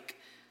feel like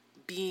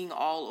being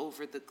all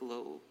over the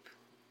globe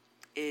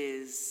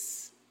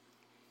is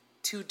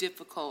too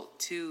difficult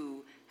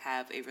to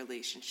have a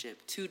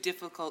relationship, too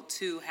difficult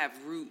to have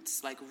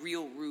roots,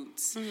 real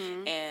roots,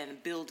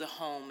 and build a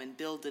home and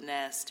build a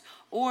nest,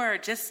 or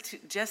just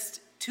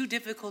too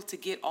difficult to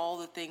get all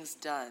the things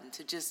done,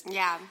 to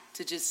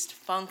just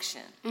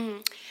function?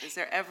 Is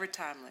there ever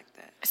time like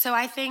that? So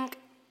I think,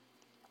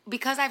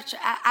 because as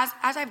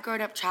I've grown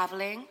up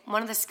traveling,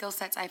 one of the skill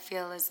sets I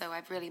feel as though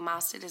I've really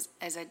mastered is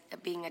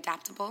being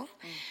adaptable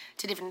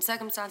to different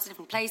circumstances,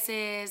 different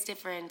places,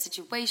 different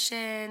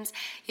situations.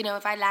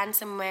 If I land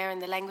somewhere and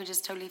the language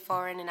is totally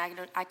foreign and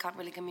I can't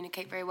really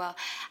communicate very well,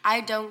 I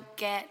don't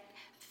get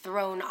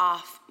thrown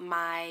off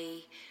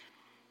I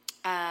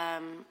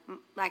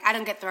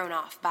don't get thrown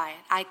off by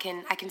it. I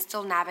can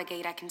still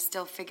navigate. I can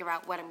still figure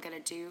out what I'm gonna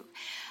do,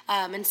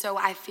 and so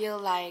I feel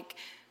like,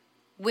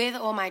 with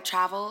all my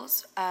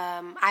travels,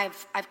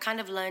 I've kind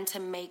of learned to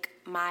make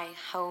my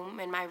home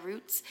and my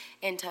roots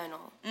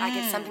internal.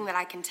 It's something that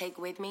I can take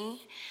with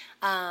me.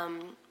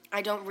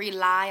 I don't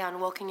rely on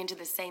walking into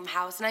the same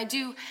house. And I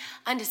do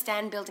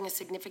understand building a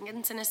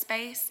significance in a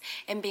space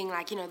and being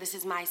like, this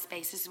is my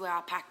space. This is where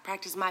I'll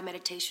practice my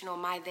meditation or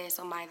my this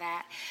or my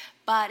that.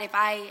 But if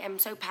I am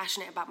so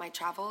passionate about my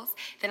travels,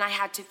 then I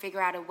had to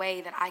figure out a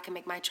way that I can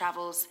make my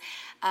travels,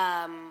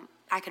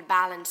 I could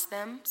balance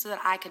them so that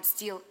I could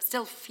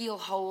still feel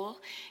whole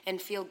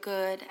and feel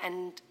good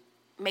and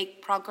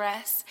make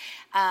progress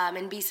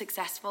and be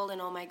successful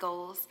in all my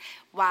goals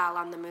while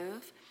on the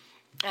move.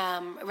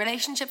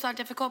 Relationships are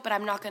difficult, but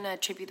I'm not going to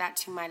attribute that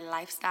to my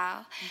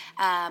lifestyle.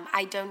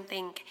 I don't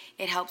think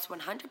it helps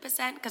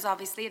 100% because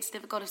obviously it's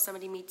difficult if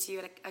somebody meets you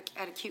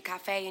at a cute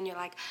cafe and you're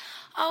like,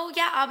 oh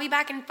yeah, I'll be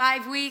back in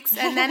 5 weeks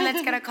and then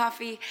let's get a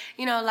coffee.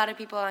 A lot of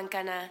people aren't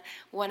going to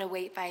want to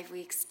wait 5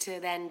 weeks to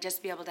then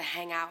just be able to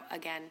hang out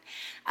again.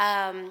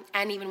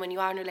 And even when you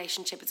are in a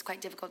relationship, it's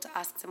quite difficult to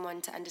ask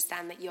someone to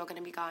understand that you're going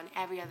to be gone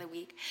every other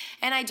week.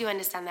 And I do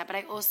understand that, but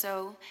I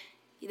also...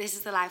 This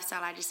is the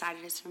lifestyle I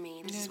decided is for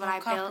me. This is what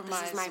I built.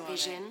 This is my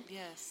vision.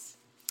 Yes.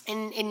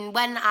 And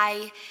when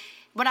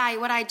what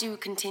I do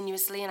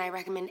continuously, and I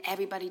recommend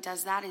everybody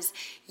does that, is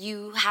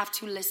you have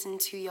to listen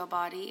to your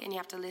body and you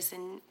have to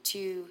listen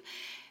to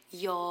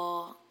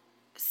yourself.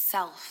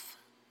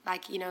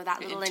 Like, that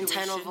little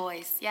internal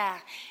voice. Yeah.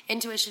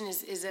 Intuition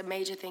is a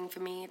major thing for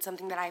me. It's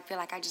something that I feel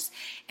like I just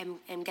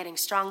am getting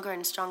stronger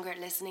and stronger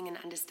at listening and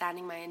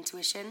understanding my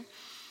intuition.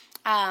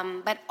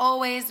 But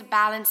always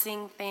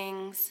balancing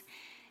things,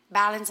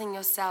 balancing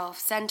yourself,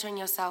 centering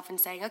yourself and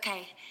saying,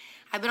 okay,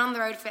 I've been on the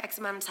road for X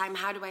amount of time.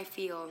 How do I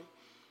feel?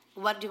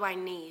 What do I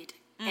need?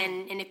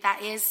 And if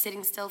that is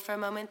sitting still for a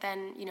moment,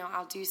 then,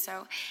 I'll do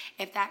so.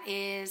 If that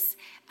is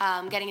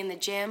getting in the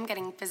gym,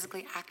 getting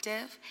physically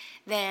active,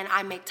 then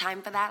I make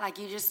time for that. Like,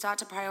 you just start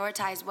to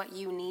prioritize what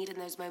you need in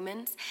those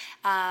moments.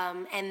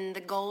 And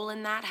the goal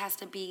in that has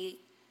to be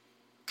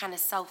kind of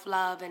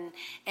self-love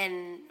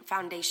and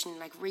foundation,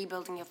 like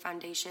rebuilding your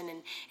foundation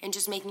and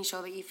just making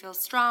sure that you feel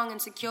strong and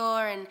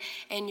secure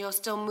and you're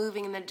still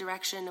moving in the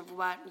direction of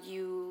what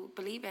you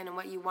believe in and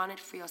what you wanted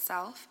for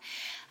yourself.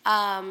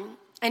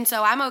 And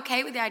so I'm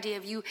okay with the idea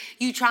of you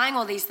trying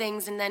all these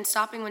things and then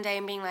stopping one day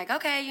and being like,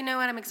 okay, you know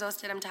what, I'm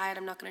exhausted, I'm tired,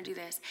 I'm not going to do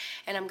this,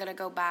 and I'm going to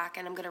go back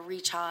and I'm going to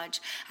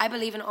recharge. I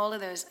believe in all of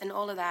those and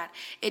all of that.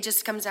 It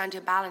just comes down to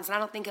a balance, and I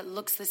don't think it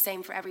looks the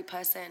same for every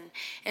person.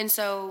 And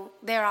so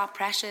there are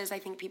pressures. I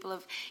think people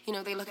have,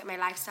 they look at my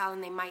lifestyle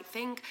and they might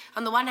think,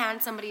 on the one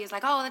hand, somebody is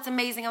like, oh, that's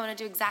amazing, I want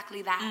to do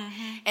exactly that.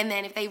 Mm-hmm. And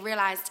then if they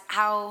realized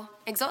how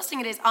exhausting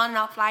it is on and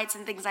off flights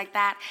and things like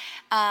that,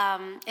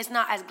 it's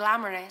not as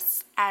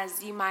glamorous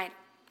as you might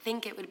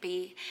think it would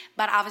be,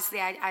 but obviously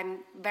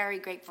I'm very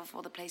grateful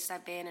for the places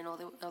I've been and all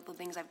the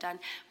things I've done,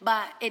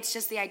 but it's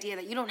just the idea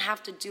that you don't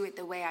have to do it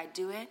the way I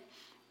do it,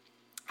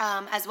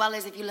 as well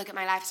as if you look at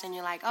my lifestyle and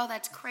you're like, oh,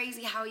 that's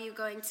crazy, how are you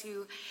going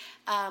to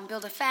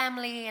build a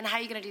family, and how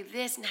are you going to do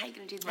this, and how are you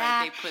going to do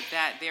that? Right, they put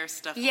their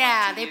stuff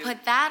on they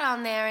put that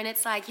on there, and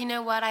it's like, you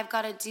know what, I've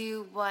got to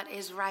do what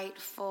is right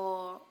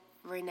for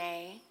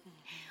Rene,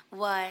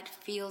 what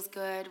feels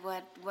good,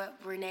 what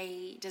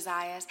Rene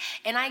desires.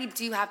 And I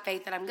do have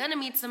faith that I'm going to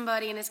meet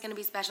somebody and it's going to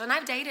be special. And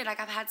I've dated, I've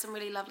had some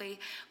really lovely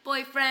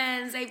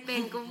boyfriends. They've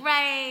been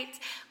great.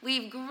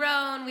 We've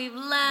grown, we've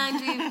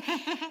learned,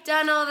 we've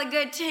done all the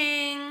good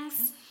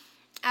things.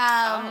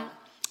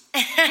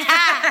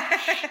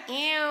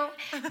 Ew.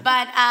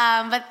 But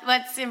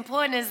what's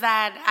important is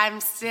that I'm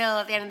still,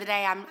 at the end of the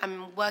day,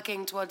 I'm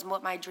working towards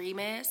what my dream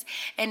is.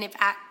 And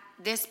if at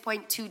this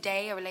point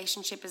today a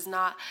relationship is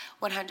not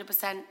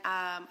 100%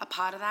 a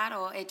part of that,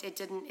 or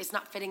it's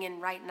not fitting in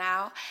right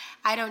now,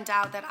 I don't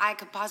doubt that I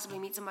could possibly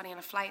meet somebody on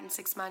a flight in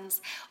 6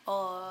 months,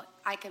 or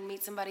I can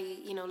meet somebody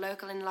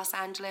local in Los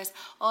Angeles,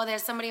 or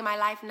there's somebody in my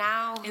life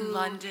now in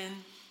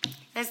London.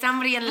 There's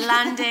somebody in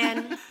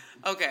London.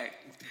 Okay,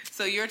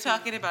 so you're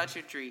talking about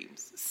your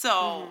dreams.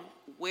 So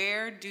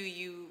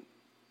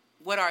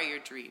what are your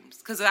dreams?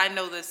 Because I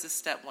know this is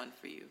step one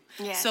for you.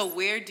 Yes. So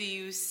where do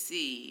you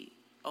see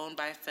Owned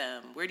by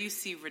Femme? Where do you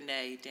see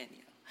Rene,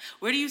 Danielle?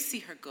 Where do you see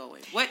her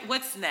going?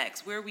 What's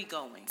next? Where are we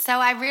going? So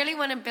I really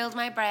want to build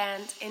my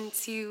brand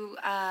into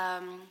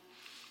a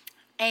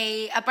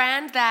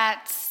brand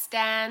that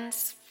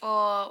stands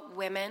for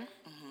women,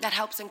 that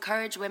helps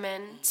encourage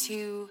women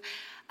to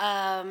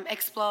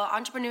explore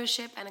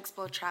entrepreneurship and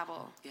explore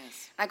travel.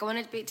 Yes. Like, I want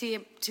it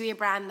to be a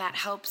brand that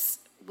helps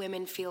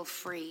women feel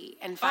free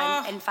and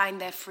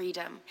find their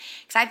freedom.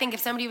 Because I think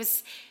if somebody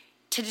was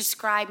to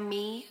describe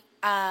me,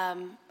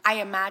 I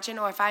imagine,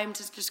 or if I am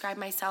to describe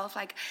myself,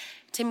 like,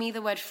 to me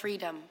the word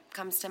freedom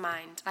comes to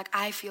mind. Like,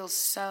 I feel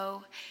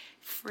so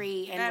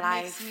free in life.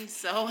 That makes me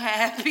so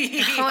happy.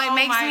 It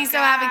makes me so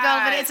happy,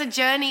 girl. But it's a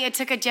journey. It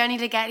took a journey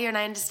to get here, and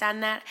I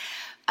understand that.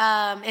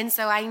 And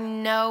so I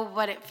know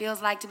what it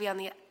feels like to be on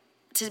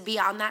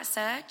that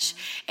search.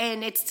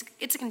 And it's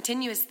a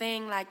continuous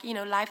thing. Like,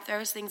 life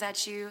throws things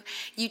at you.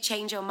 You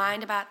change your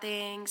mind about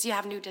things. You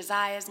have new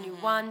desires, new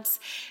wants.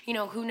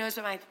 Who knows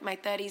what my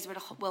 30s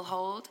will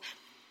hold.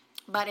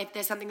 But if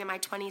there's something that my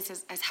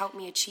 20s has helped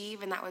me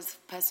achieve, and that was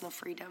personal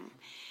freedom.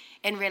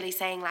 and really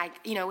saying, like,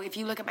 you know, if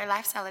you look at my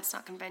lifestyle, it's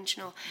not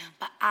conventional,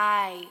 but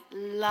I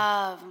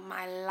love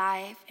my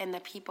life and the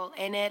people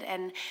in it,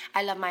 and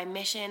I love my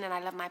mission, and I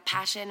love my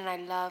passion, and I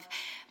love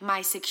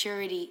my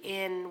security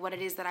in what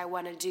it is that I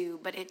want to do.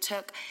 But it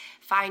took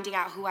finding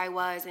out who I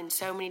was in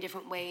so many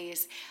different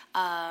ways,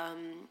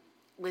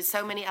 with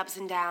so many ups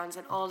and downs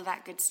and all of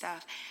that good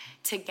stuff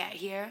to get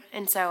here.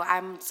 And so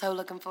I'm so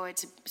looking forward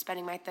to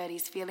spending my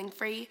 30s feeling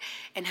free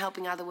and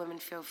helping other women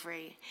feel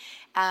free.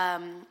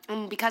 And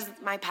because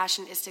my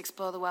passion is to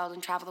explore the world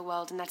and travel the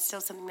world, and that's still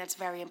something that's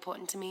very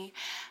important to me,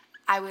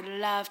 I would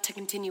love to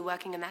continue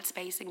working in that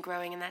space and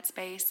growing in that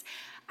space.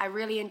 I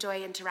really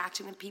enjoy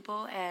interacting with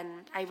people, and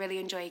I really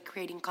enjoy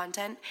creating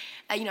content.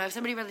 You know, if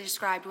somebody really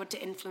described what do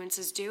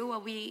influencers do,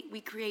 well,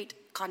 we create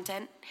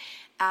content.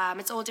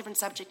 It's all different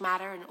subject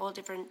matter and all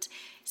different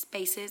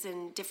spaces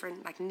and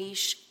different like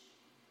niche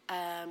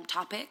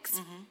topics.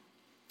 Mm-hmm.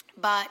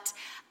 But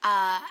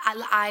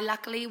I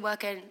luckily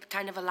work in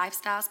kind of a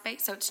lifestyle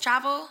space. So it's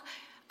travel,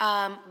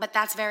 but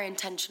that's very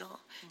intentional.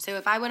 Mm-hmm. So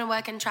if I want to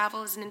work in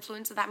travel as an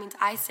influencer, that means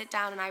I sit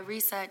down and I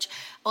research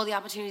all the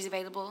opportunities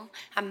available.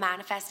 I'm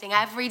manifesting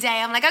every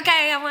day. I'm like,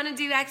 okay, I want to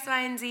do X, Y,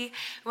 and Z.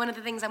 One of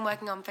the things I'm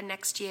working on for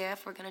next year,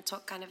 if we're going to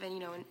talk kind of,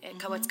 in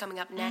what's coming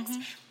up next,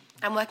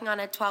 I'm working on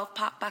a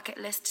 12-part bucket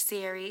list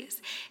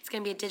series. It's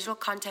going to be a digital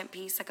content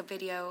piece, like a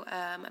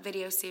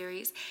video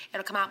series.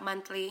 It'll come out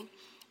monthly,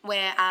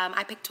 where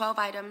I pick 12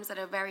 items that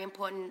are very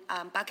important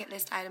bucket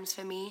list items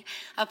for me.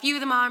 A few of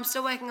them I'm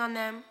still working on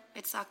them.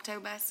 It's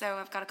October, so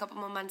I've got a couple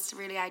more months to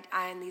really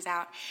iron these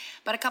out.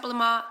 But a couple of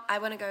more, I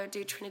want to go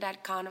do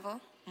Trinidad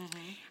Carnival. Mm-hmm.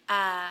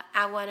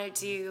 I want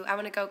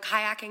to go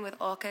kayaking with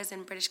orcas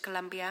in British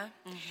Columbia.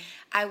 Mm-hmm.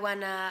 I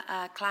want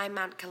to climb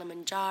Mount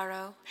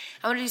Kilimanjaro.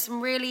 I want to do some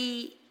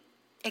really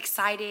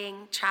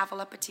exciting travel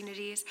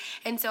opportunities,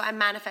 and so I'm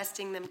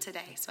manifesting them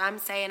today. So I'm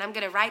saying I'm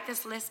going to write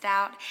this list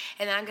out,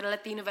 and then I'm going to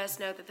let the universe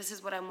know that this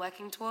is what I'm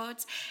working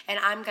towards, and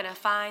I'm going to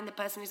find the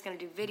person who's going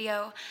to do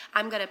video.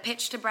 I'm going to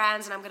pitch to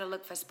brands, and I'm going to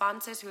look for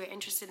sponsors who are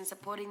interested in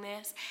supporting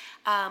this,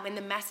 and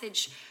the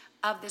message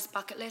of this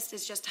bucket list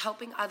is just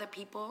helping other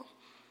people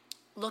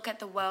look at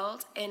the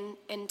world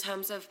in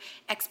terms of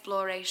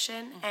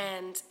exploration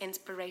and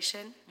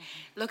inspiration.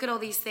 Look at all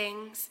these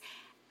things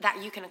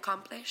that you can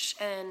accomplish,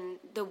 and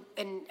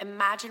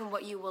imagine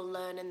what you will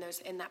learn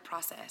in that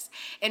process,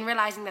 and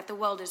realizing that the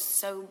world is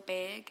so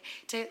big,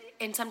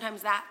 and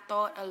sometimes that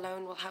thought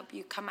alone will help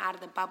you come out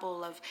of the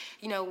bubble of,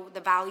 you know, the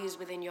values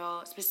within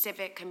your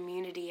specific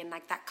community and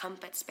like that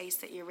comfort space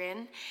that you're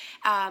in,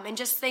 and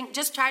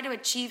just try to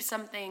achieve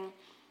something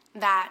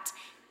that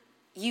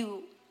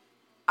you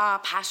are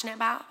passionate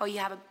about, or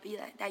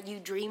that you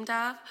dreamed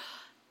of,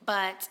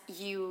 but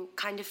you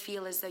kind of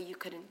feel as though you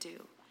couldn't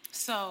do.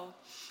 So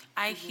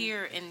I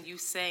hear in you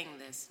saying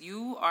this,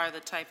 you are the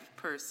type of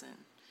person,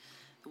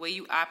 the way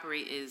you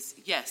operate is,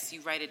 yes,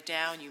 you write it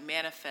down, you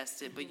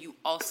manifest it, but you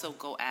also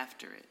go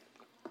after it.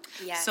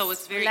 Yes, so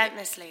it's very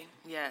relentlessly.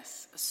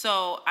 Yes.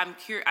 So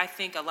I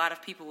think a lot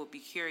of people would be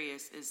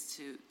curious is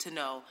to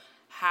know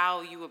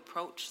how you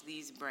approach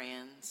these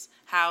brands,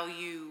 how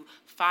you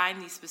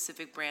find these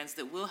specific brands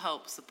that will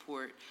help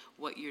support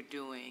what you're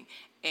doing,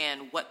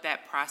 and what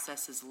that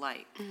process is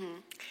like. Mm-hmm.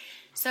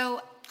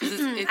 So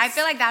I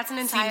feel like that's an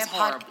entire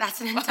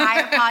podcast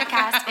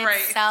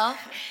itself.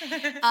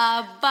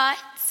 But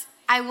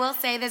I will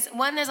say there's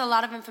a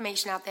lot of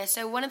information out there.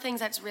 So one of the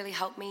things that's really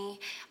helped me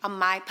on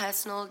my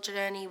personal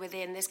journey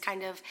within this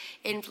kind of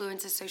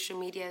influencer social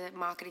media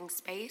marketing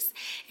space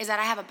is that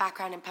I have a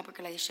background in public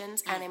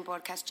relations and in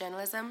broadcast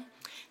journalism.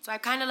 So I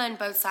kind of learned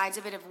both sides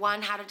of it, of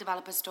one, how to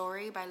develop a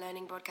story by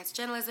learning broadcast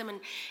journalism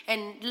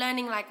and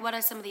learning like what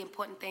are some of the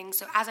important things.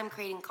 So as I'm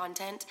creating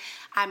content,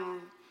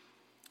 I'm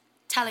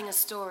telling a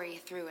story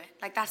through it.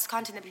 Like that's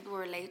content that people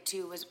relate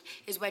to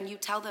is when you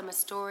tell them a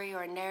story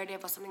or a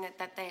narrative or something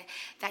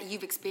that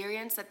you've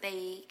experienced that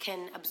they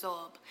can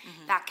absorb.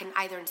 Mm-hmm. That can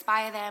either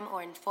inspire them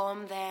or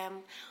inform them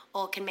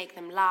or can make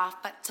them laugh,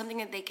 but something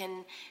that they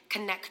can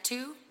connect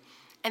to.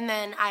 And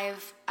then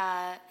I've,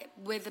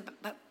 with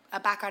a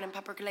background in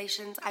public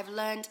relations, I've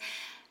learned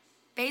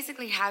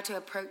basically how to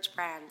approach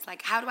brands.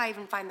 Like how do I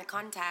even find the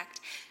contact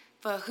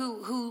for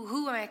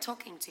who am I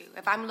talking to?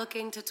 If I'm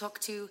looking to talk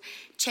to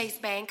Chase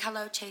Bank,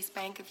 hello Chase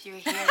Bank, if you're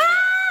here,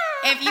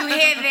 if you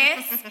hear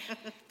this,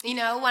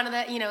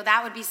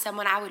 that would be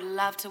someone I would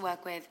love to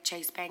work with.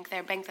 Chase Bank,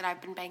 they're a bank that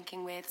I've been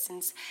banking with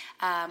since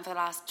for the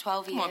last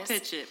 12 years. Come on,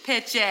 pitch it.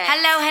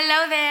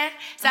 Hello there.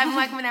 So I've been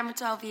working with them for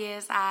 12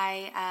 years.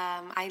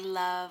 I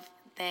love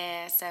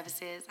their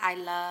services. I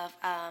love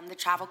the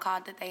travel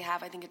card that they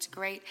have. I think it's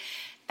great.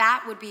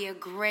 That would be a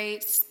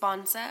great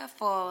sponsor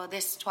for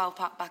this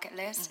 12-part bucket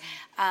list.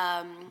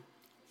 Mm-hmm.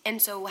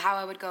 And so how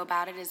I would go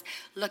about it is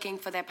looking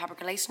for their public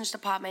relations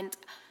department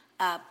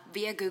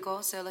via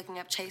Google, so looking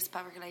up Chase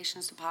Public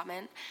Relations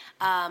Department,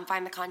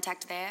 find the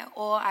contact there,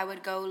 or I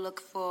would go look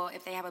for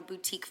if they have a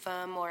boutique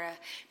firm or a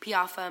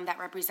PR firm that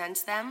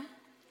represents them.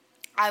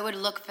 I would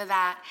look for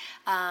that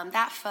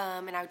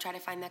firm, and I would try to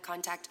find their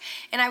contact,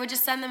 and I would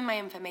just send them my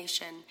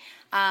information.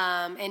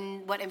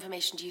 And what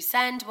information do you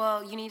send?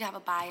 Well, you need to have a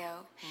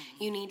bio.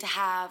 You need to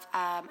have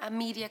a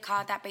media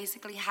card that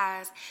basically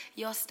has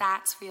your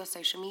stats for your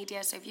social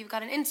media. So if you've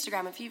got an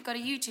Instagram, if you've got a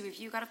YouTube, if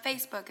you've got a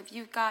Facebook, if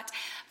you've got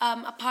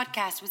a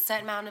podcast with a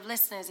certain amount of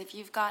listeners, if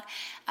you've got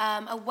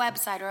a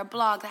website or a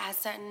blog that has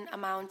a certain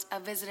amount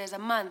of visitors a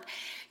month,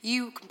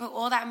 you can put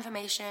all that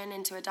information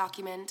into a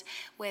document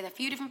with a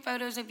few different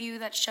photos of you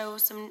that show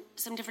some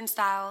different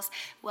styles.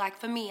 Like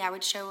for me, I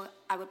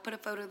would put a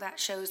photo that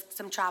shows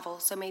some travel.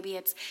 So maybe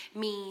it's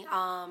me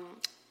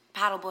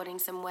paddleboarding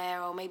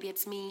somewhere, or maybe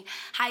it's me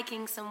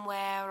hiking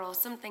somewhere, or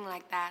something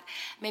like that.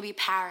 Maybe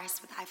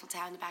Paris with Eiffel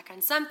Tower in the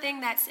background.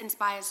 Something that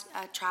inspires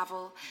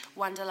travel,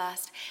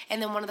 wanderlust.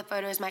 And then one of the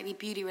photos might be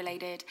beauty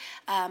related,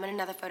 and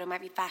another photo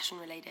might be fashion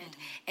related.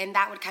 And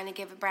that would kind of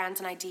give brands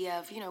an idea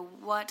of,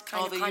 what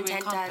kind of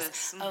content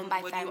does Owned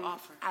by What Femme. do you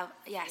offer?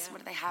 What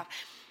do they have?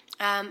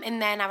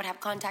 And then I would have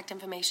contact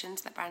information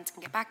so that brands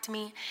can get back to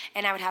me.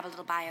 And I would have a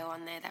little bio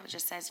on there that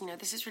just says,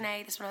 this is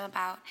Rene, this is what I'm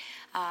about.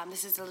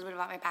 This is a little bit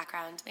about my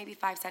background, maybe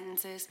 5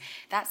 sentences,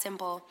 that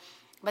simple.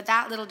 But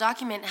that little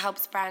document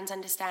helps brands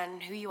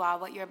understand who you are,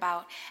 what you're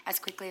about, as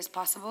quickly as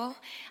possible.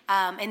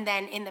 And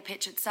then in the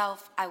pitch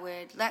itself, I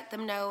would let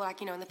them know,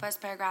 in the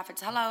first paragraph,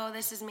 it's, hello,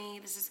 this is me.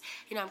 This is,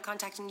 I'm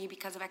contacting you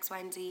because of X, Y,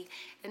 and Z.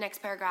 The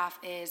next paragraph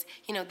is,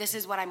 this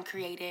is what I'm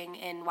creating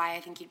and why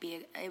I think it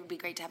would be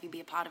great to have you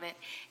be a part of it.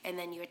 And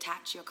then you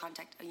attach your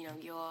contact, your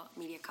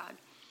media card.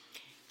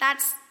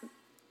 That's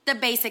the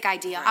basic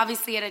idea. Right.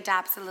 Obviously, it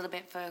adapts a little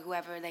bit for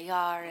whoever they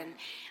are. And,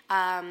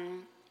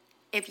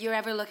 if you're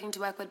ever looking to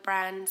work with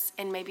brands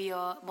and maybe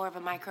you're more of a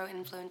micro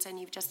influencer and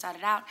you've just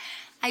started out,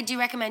 I do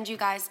recommend you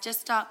guys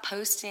just start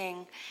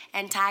posting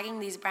and tagging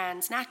these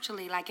brands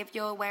naturally. Like if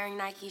you're wearing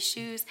Nike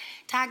shoes,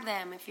 tag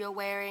them. If you're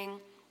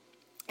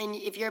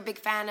a big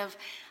fan of,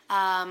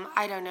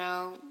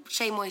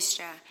 Shea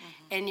Moisture,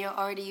 and you're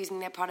already using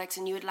their products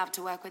and you would love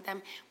to work with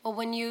them, well,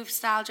 when you've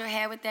styled your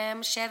hair with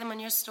them, share them on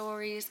your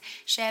stories,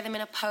 share them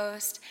in a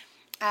post.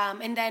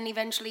 And then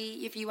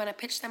eventually, if you want to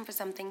pitch them for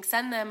something,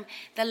 send them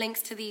the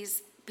links to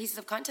these pieces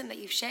of content that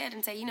you've shared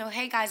and say,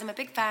 hey guys, I'm a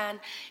big fan,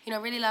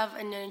 really love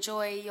and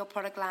enjoy your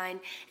product line.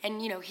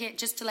 And, here,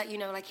 just to let you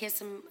know, here's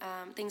some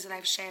things that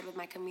I've shared with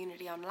my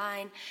community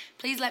online.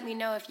 Please let me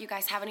know if you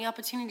guys have any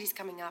opportunities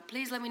coming up.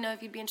 Please let me know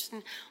if you'd be interested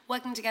in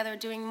working together or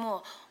doing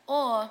more.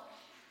 Or,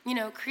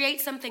 create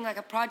something like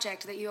a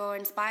project that you're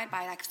inspired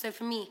by. So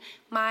for me,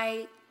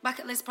 my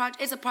bucket list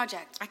project is a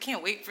project. I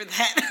can't wait for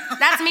that.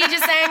 That's me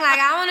just saying,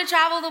 I want to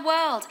travel the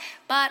world.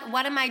 But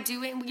what am I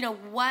doing?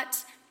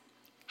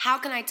 How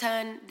can I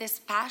turn this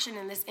passion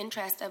and this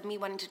interest of me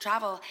wanting to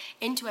travel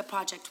into a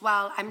project?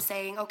 Well, I'm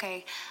saying,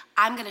 okay,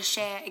 I'm going to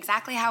share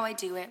exactly how I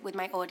do it with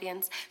my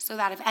audience so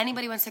that if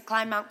anybody wants to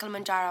climb Mount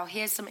Kilimanjaro,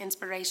 here's some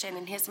inspiration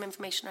and here's some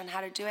information on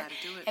how to do it.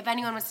 If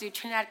anyone wants to do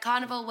Trinidad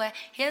Carnival,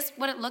 here's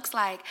what it looks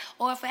like.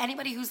 Or for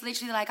anybody who's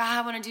literally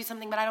I want to do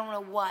something, but I don't know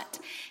what.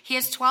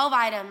 Here's 12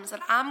 items that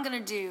I'm going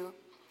to do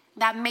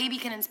that maybe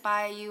can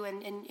inspire you,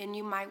 and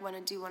you might want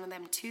to do one of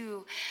them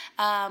too.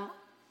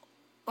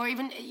 Or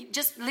even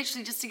just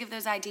to give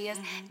those ideas,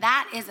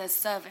 that is a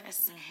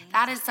service.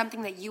 That is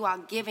something that you are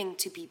giving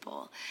to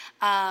people.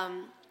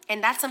 And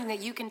that's something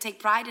that you can take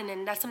pride in,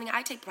 and that's something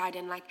I take pride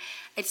in.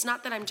 It's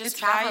not that I'm just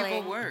traveling. It's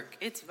valuable work.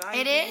 It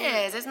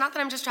is. It's not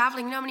that I'm just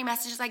traveling. You know how many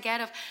messages I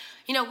get of,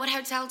 what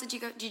hotel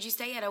did you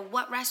stay at, or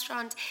what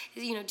restaurant,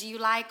 do you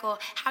like, or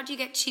how do you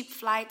get cheap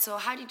flights, or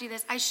how do you do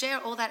this? I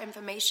share all that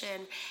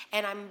information,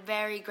 and I'm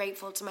very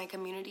grateful to my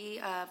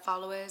community,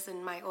 followers,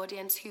 and my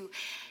audience who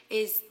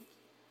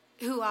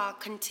are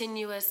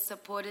continuous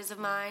supporters of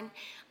mine,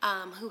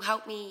 who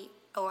help me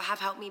or have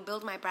helped me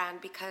build my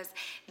brand because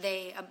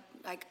they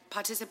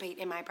participate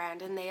in my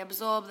brand and they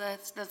absorb the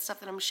stuff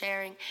that I'm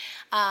sharing,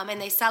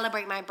 and they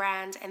celebrate my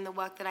brand and the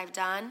work that I've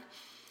done.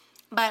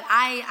 But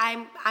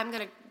I'm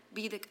gonna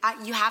be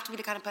you have to be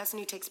the kind of person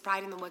who takes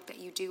pride in the work that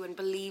you do and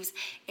believes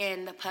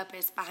in the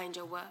purpose behind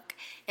your work.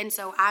 And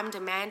so I'm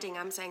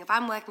saying, if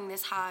I'm working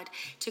this hard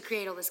to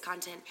create all this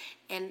content,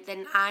 and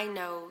then I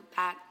know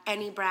that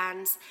any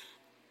brands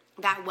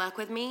that work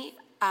with me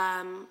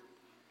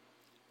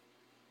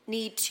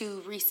need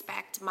to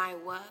respect my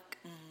work,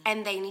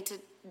 and they need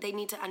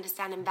to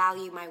understand and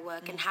value my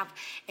work and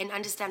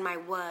understand my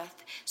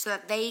worth, so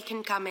that they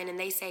can come in and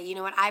they say, you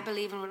know what, I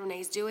believe in what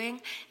Renee's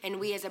doing, and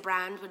we as a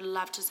brand would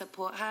love to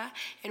support her,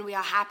 and we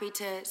are happy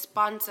to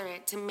sponsor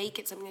it, to make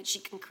it something that she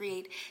can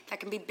create that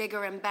can be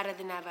bigger and better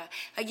than ever.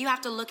 You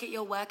have to look at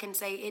your work and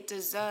say it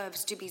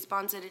deserves to be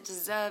sponsored, it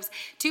deserves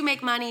to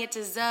make money, it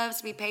deserves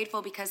to be paid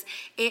for, because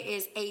it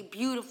is a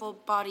beautiful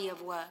body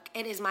of work.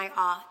 It is my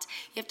art.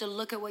 You have to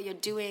look at what you're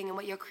doing and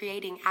what you're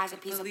creating as a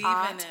piece of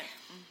art. Believe in it.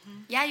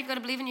 Yeah, you've got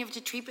to believe in it. You have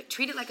to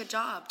treat it like a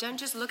job. Don't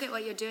just look at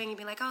what you're doing and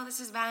be like, oh, this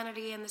is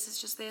vanity and this is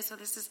just this, or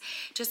this is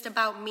just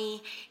about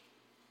me.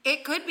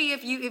 It could be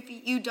if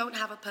you don't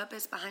have a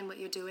purpose behind what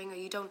you're doing, or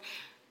you don't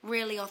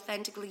really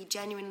authentically,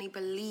 genuinely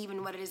believe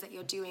in what it is that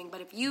you're doing.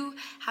 But if you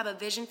have a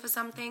vision for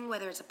something,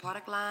 whether it's a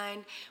product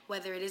line,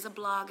 whether it is a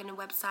blog and a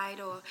website,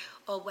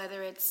 or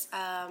whether it's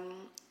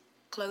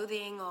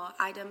clothing or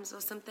items or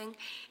something,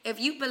 if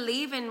you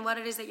believe in what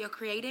it is that you're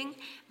creating,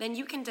 then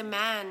you can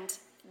demand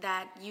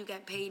that you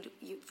get paid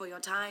for your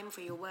time,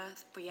 for your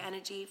worth, for your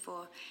energy,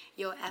 for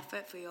your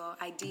effort, for your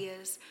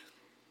ideas.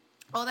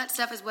 All that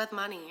stuff is worth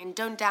money, and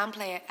don't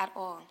downplay it at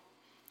all.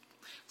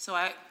 So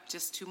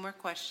just 2 more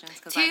questions,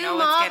 because I know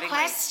it's getting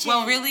questions. late.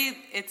 Well, really,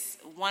 it's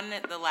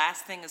the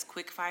last thing is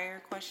quick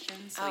fire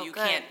questions, so you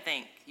good. Can't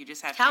think. You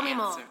just have Tell to me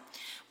answer. more.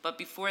 But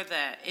before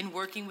that, in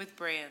working with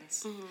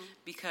brands,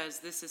 because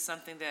this is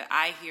something that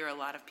I hear a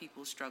lot of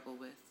people struggle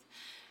with,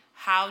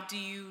 how do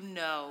you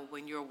know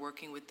when you're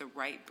working with the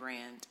right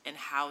brand, and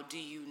how do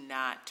you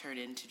not turn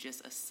into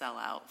just a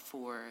sellout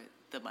for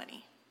the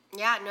money?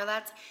 Yeah, no,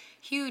 that's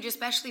huge,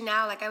 especially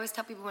now. Like I always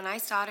tell people, when I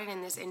started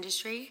in this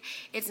industry,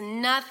 it's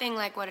nothing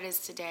like what it is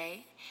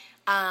today,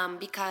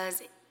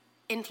 because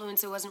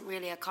influencer wasn't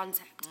really a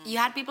concept. You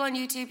had people on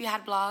YouTube, you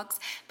had blogs,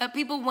 but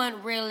people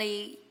weren't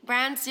really,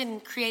 brands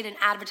didn't create an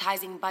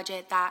advertising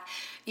budget that,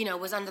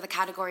 was under the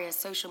category of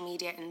social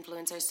media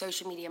influencers,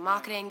 social media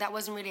marketing. That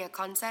wasn't really a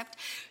concept.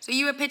 So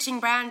you were pitching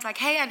brands like,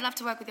 hey, I'd love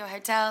to work with your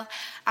hotel.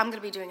 I'm going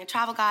to be doing a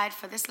travel guide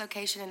for this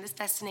location and this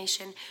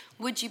destination.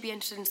 Would you be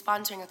interested in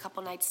sponsoring a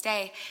couple nights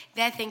stay?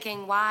 They're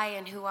thinking, why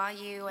and who are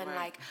you? And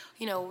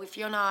if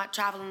you're not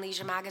Travel and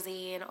Leisure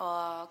Magazine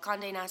or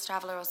Condé Nast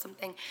Traveler or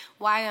something,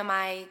 why am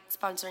I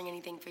sponsoring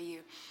anything for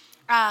you?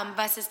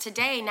 Versus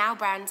today, now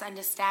brands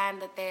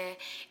understand that there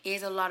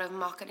is a lot of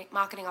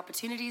marketing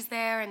opportunities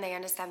there, and they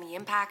understand the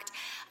impact.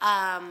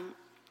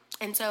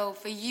 And so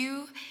for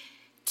you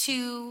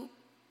to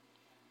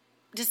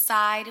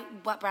decide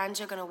what brands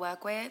you're going to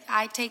work with,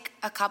 I take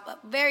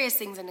various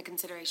things into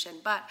consideration,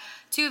 but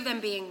 2 of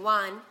them being,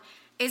 1,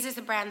 is this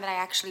a brand that I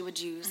actually would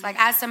use? Like,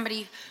 as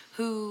somebody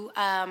who,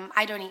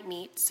 I don't eat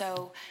meat,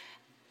 so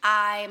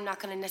I am not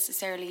going to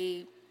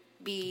necessarily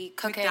be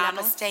cooking up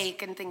a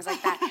steak and things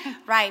like that.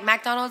 Right.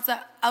 McDonald's,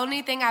 the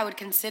only thing I would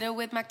consider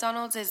with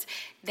McDonald's is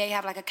they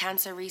have like a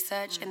cancer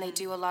research and they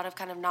do a lot of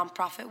kind of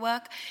non-profit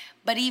work.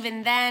 But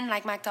even then,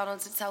 like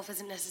McDonald's itself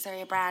isn't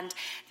necessarily a brand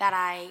that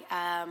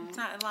it's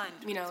not in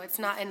line. It's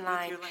not in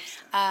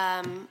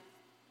line.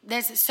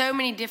 There's so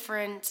many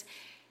different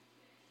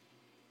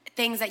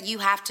things that you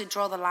have to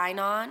draw the line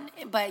on,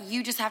 but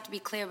you just have to be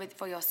clear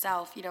for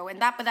yourself,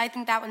 but I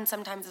think that one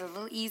sometimes is a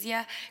little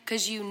easier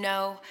because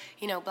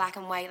black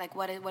and white, like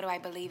what do I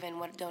believe in,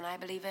 what don't I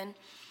believe in,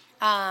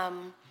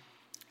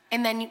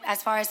 and then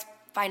as far as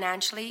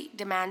financially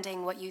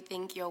demanding what you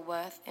think you're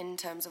worth in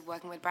terms of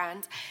working with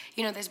brands,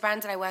 there's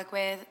brands that I work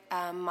with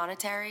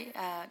monetary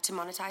to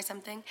monetize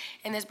something,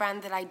 and there's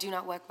brands that I do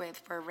not work with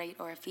for a rate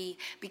or a fee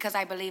because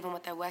I believe in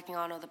what they're working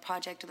on or the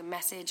project or the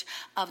message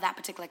of that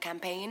particular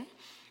campaign.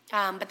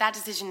 But that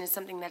decision is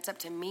something that's up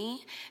to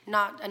me,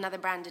 not another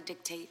brand to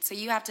dictate. So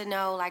you have to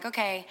know, like,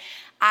 okay,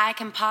 I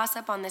can pass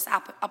up on this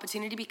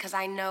opportunity because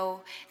I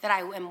know that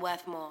I am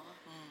worth more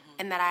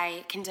and that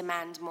I can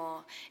demand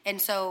more. And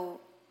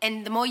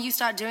the more you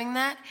start doing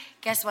that,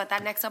 guess what?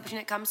 That next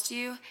opportunity that comes to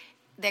you,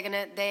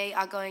 they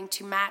are going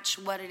to match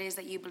what it is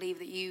that you believe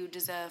that you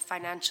deserve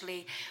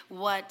financially.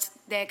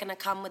 They're going to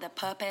come with a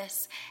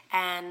purpose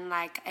and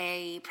like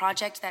a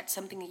project that's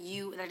something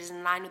that is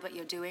in line with what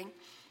you're doing.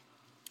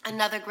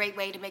 Another great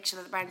way to make sure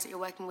that the brands that you're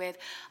working with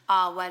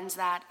are ones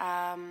that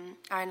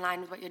are in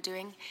line with what you're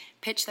doing.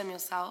 Pitch them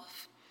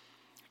yourself.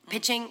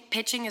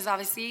 Pitching is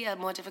obviously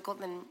more difficult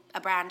than a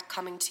brand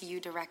coming to you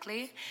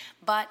directly,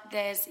 but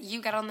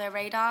you get on their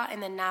radar,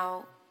 and then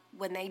now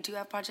when they do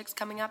have projects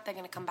coming up, they're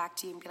going to come back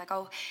to you and be like,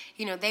 oh,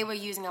 they were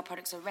using our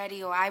products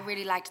already, or I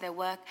really liked their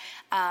work.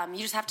 You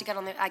just have to get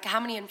on there. Like,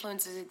 how many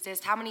influencers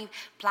exist? How many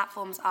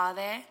platforms are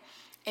there?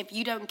 If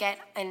you don't get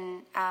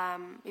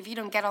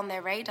on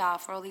their radar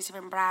for all these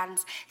different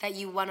brands that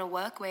you want to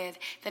work with,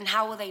 then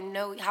how will they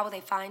know? How will they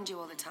find you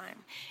all the time?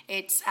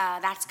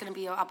 That's going to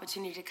be your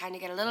opportunity to kind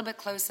of get a little bit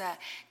closer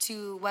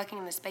to working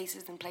in the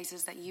spaces and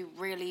places that you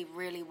really,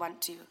 really want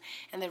to,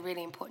 and they're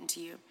really important to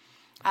you.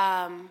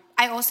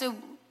 I also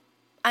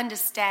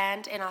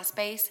understand in our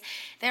space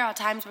there are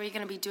times where you're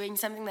going to be doing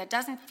something that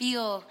doesn't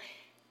feel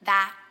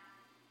that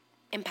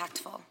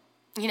impactful.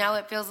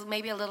 It feels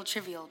maybe a little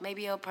trivial.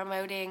 Maybe you're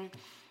promoting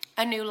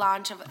a new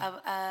launch of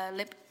a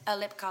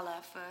lip color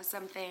for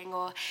something,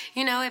 or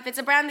if it's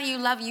a brand that you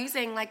love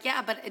using, like,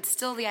 yeah, but it's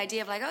still the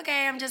idea of like,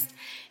 okay, I'm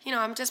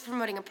just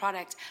promoting a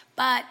product.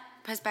 But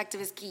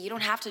perspective is key. You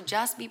don't have to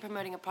just be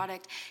promoting a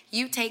product.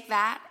 You take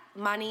that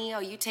money,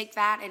 or you take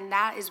that, and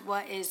that is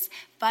what is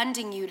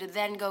funding you to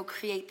then go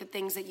create the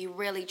things that you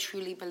really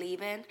truly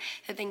believe in,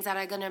 the things that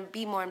are going to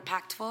be more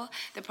impactful,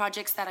 the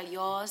projects that are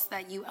yours,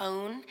 that you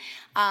own.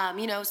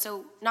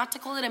 So not to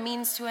call it a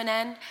means to an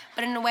end,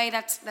 but in a way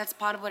that's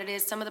part of what it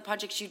is. Some of the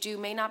projects you do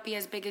may not be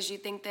as big as you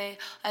think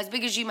as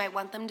big as you might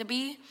want them to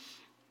be.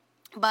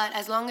 But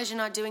as long as you're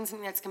not doing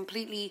something that's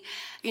completely,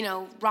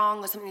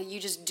 wrong or something that you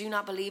just do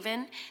not believe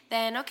in,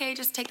 then okay,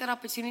 just take that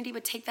opportunity,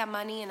 but take that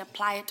money and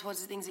apply it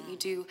towards the things that you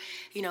do,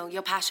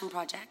 your passion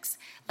projects.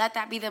 Let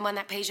that be the one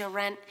that pays your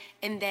rent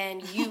and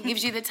then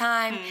gives you the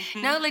time.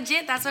 No,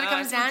 legit, that's what it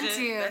comes down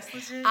to. That's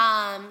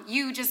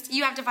legit.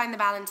 You have to find the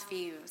balance for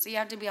you. So you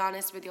have to be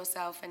honest with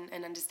yourself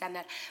and understand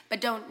that.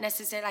 But don't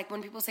necessarily, like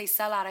when people say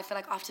sell out, I feel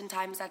like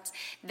oftentimes that's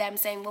them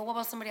saying, well, what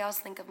will somebody else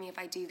think of me if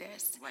I do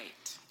this?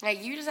 Right.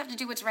 Like, you just have to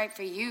do what's right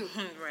for you.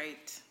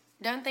 Right.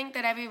 Don't think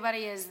that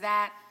everybody is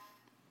that,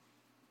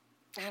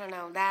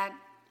 that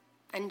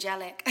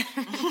angelic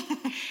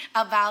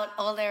about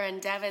all their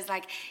endeavors.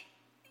 Like,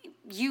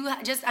 you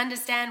just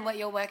understand what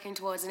you're working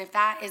towards. And if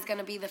that is going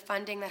to be the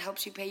funding that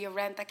helps you pay your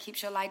rent, that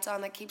keeps your lights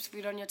on, that keeps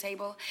food on your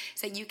table,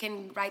 so you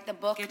can write the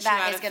book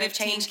that is going to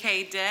change. Get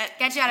you out of 15K debt.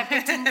 Get you out of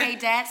 15K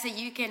debt so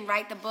you can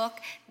write the book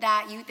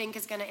that you think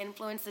is going to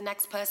influence the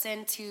next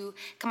person to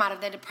come out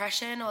of their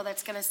depression, or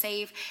that's going to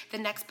save the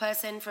next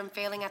person from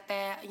failing at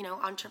their,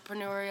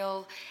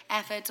 entrepreneurial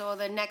efforts, or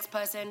the next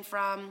person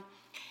from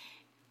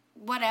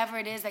whatever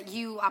it is that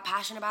you are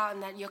passionate about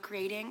and that you're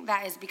creating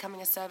that is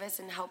becoming a service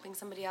and helping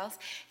somebody else,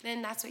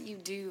 then that's what you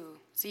do.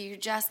 So you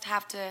just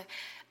have to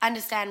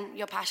understand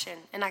your passion.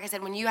 And like I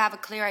said, when you have a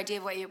clear idea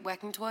of what you're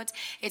working towards,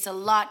 it's a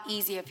lot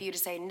easier for you to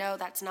say, no,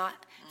 that's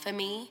not for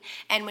me.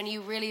 And when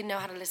you really know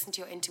how to listen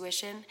to your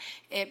intuition,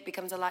 it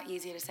becomes a lot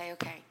easier to say,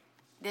 okay,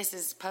 this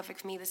is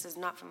perfect for me, this is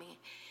not for me.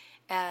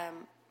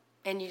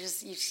 And you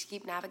just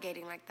keep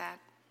navigating like that.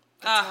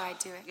 That's how I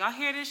do it. Y'all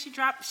hear this?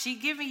 She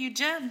giving you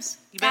gems.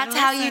 That's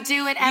how you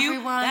do it,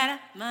 everyone.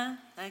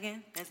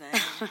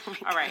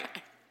 All right.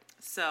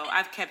 So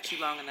I've kept you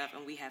long enough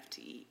and we have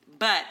to eat.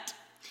 But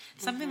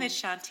something that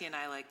Shanti and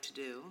I like to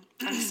do.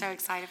 I'm so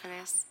excited for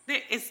this.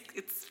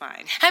 It's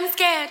fine. I'm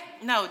scared.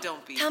 No,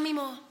 don't be. Tell me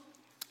more.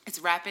 It's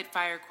rapid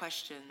fire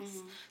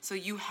questions. So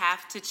you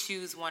have to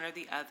choose one or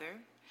the other.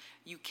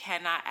 You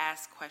cannot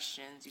ask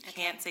questions. You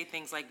can't say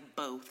things like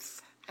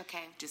both.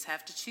 Okay. Just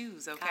have to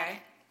choose,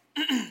 okay?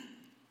 Got it.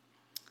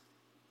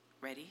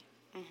 Ready?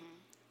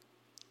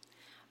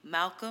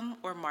 Malcolm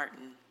or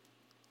Martin?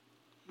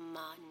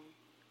 Martin.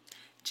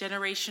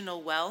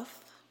 Generational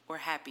wealth or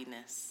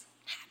happiness?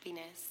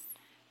 Happiness.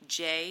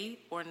 Jay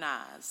or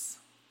Nas?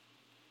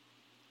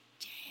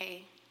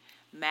 Jay.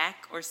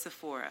 Mac or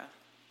Sephora?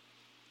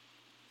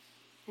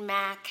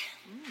 Mac.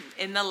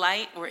 In the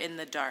light or in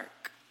the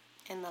dark?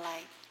 In the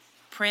light.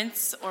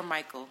 Prince or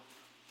Michael?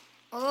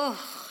 Ugh.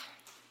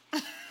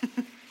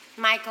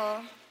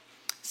 Michael.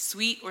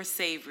 Sweet or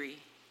savory?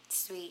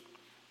 Sweet.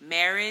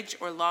 Marriage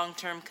or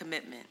long-term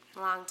commitment?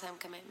 Long-term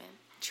commitment.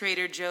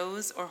 Trader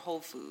Joe's or Whole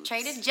Foods?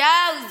 Trader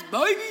Joe's,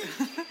 baby.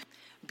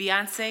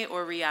 Beyonce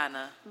or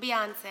Rihanna?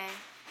 Beyonce.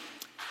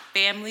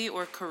 Family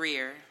or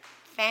career?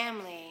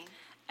 Family.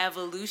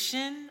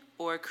 Evolution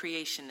or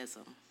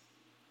creationism?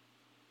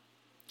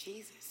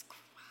 Jesus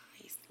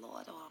Christ,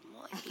 Lord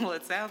Almighty. Well,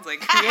 it sounds like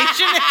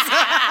creationism.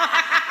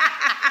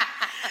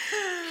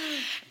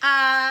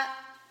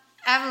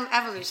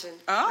 Evolution.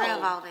 Oh.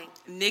 Evolving.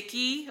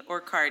 Nicki or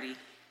Cardi?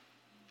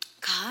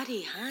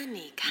 Cardi,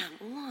 honey, come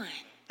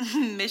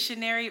on.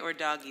 Missionary or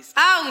doggy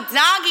style? Oh,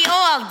 doggy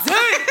all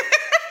day.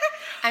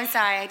 I'm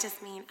sorry, I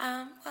just mean,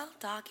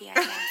 doggy, I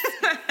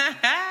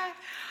guess.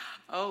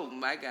 Oh,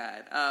 my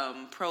God.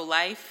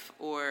 Pro-life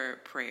or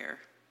prayer?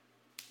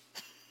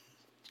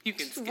 You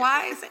can skip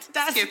Why it. is it?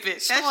 That's skip it.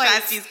 choice.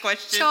 That's Shashi's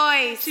question.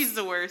 Choice. She's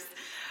the worst.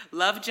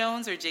 Love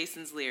Jones or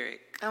Jason's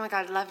lyric? Oh, my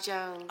God, Love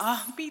Jones.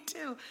 Oh, me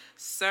too.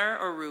 Sir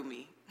or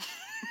Rumi?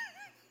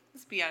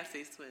 It's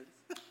Beyonce's twins.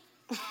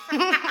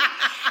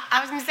 I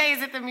was going to say,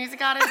 is it the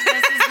music artist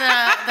versus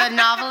the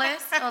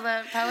novelist or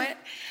the poet?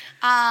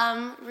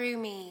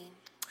 Rumi.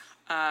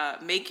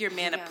 Make your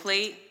man a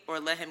plate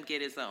or let him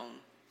get his own?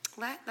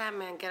 Let that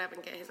man get up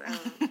and get his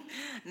own.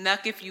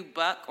 Nuck if you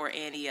buck or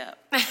ante up?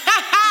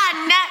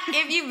 Nuck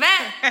if you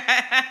bet.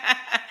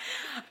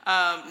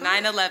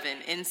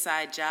 9/11,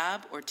 inside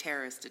job or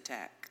terrorist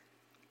attack?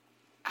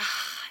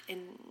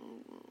 And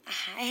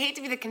I hate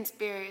to be the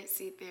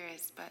conspiracy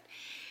theorist, but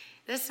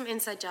there's some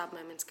inside job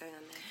moments going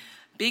on there.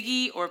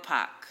 Biggie or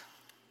Pac?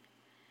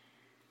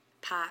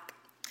 Pac.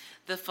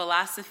 The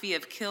philosophy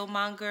of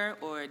Killmonger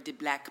or the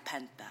Black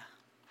Panther?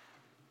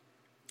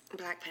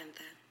 Black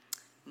Panther.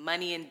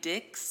 Money and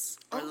dicks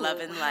or love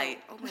and light?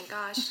 Oh my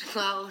gosh.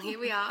 Well, here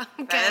we are.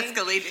 Okay. That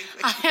escalated.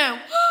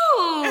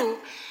 Woo!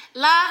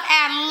 Love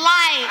and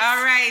light.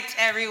 All right,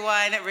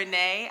 everyone.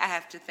 Renee, I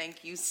have to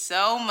thank you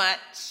so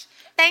much.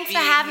 Thanks for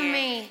having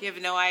me. You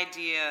have no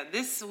idea.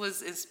 This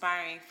was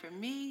inspiring for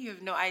me. You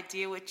have no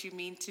idea what you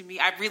mean to me.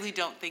 I really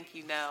don't think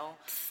you know.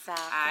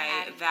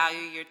 I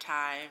value your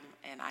time,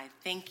 and I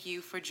thank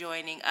you for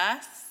joining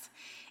us.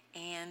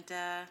 And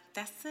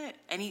that's it.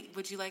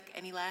 Would you like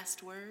any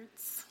last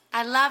words?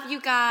 I love you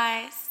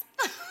guys.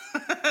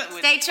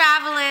 Stay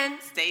traveling.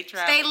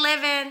 Stay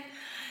living.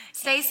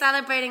 Stay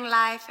celebrating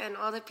life and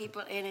all the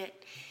people in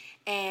it.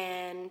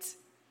 And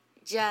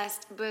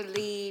just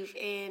believe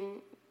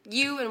in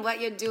you and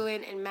what you're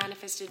doing and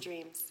manifest your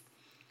dreams.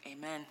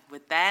 Amen.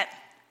 With that,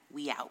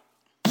 we out.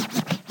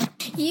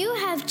 You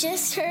have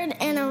just heard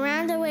an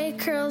Around the Way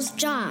Curls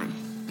John.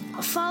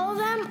 Follow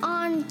them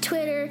on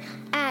Twitter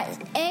at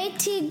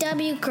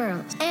ATW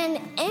Curls and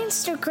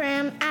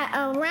Instagram at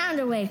Around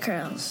the Way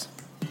Curls.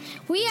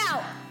 We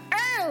out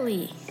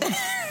early.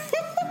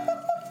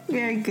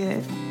 Very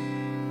good.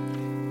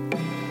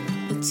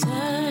 The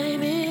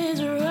time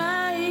is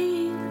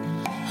right.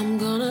 I'm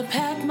gonna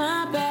pack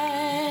my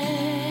bags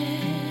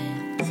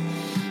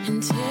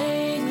and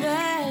take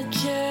that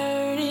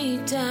journey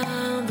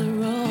down the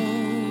road.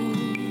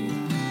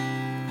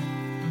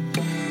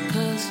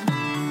 'Cause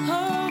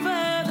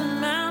over the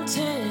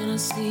mountain I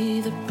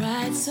see the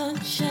bright sun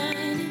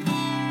shining,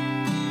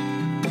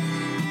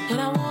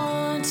 and I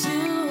want to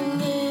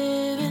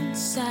live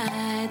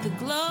inside the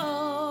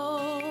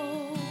glow.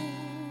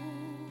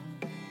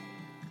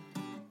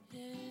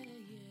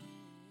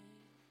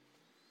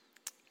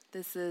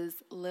 This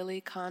is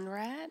Lily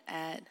Conrad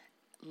at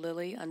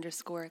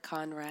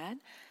Lily_Conrad.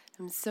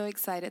 I'm so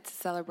excited to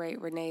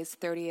celebrate Renee's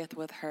 30th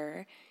with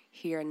her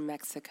here in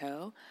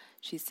Mexico.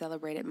 She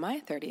celebrated my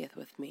 30th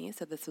with me,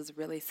 so this was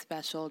really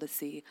special to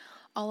see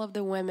all of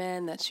the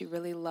women that she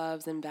really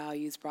loves and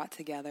values brought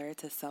together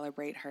to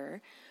celebrate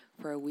her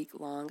for a week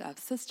long of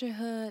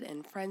sisterhood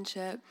and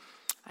friendship.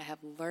 I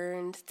have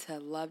learned to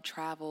love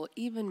travel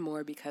even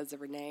more because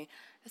of Renee,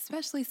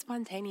 especially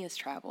spontaneous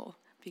travel.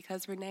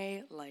 Because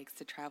Renee likes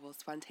to travel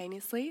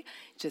spontaneously,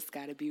 just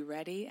got to be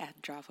ready at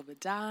the drop of a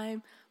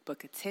dime,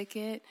 book a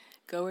ticket,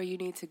 go where you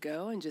need to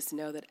go, and just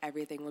know that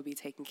everything will be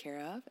taken care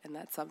of. And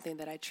that's something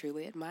that I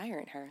truly admire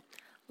in her.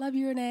 Love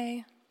you,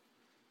 Renee.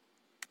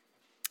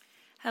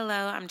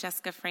 Hello, I'm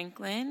Jessica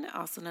Franklin,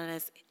 also known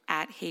as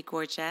at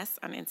HeyGorgeous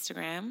on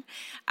Instagram.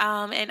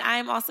 And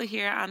I'm also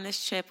here on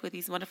this trip with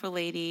these wonderful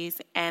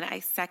ladies, and I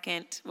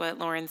second what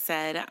Lauren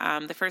said.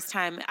 The first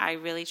time I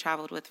really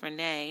traveled with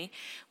Rene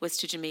was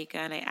to Jamaica,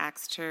 and I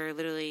asked her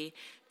literally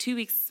 2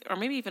 weeks or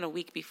maybe even a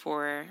week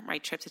before my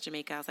trip to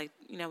Jamaica. I was like,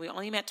 we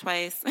only met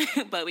twice,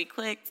 but we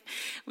clicked.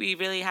 We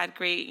really had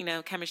great,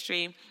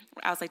 chemistry.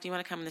 I was like, do you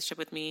want to come on this trip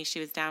with me? She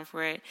was down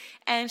for it.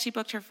 And she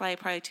booked her flight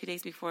probably 2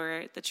 days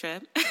before the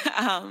trip.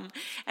 And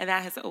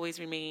that has always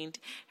remained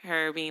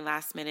her being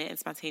last minute and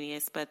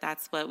spontaneous. But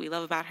that's what we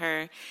love about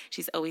her.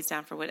 She's always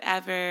down for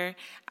whatever,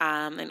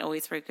 and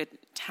always for a good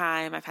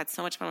time. I've had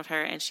so much fun with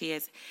her, and she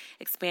has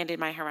expanded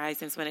my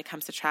horizons when it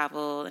comes to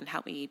travel and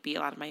helped me beat a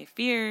lot of my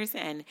fears.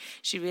 And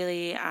she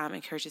really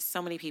encourages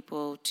so many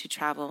people to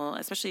travel,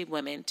 especially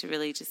women, to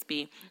really just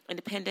be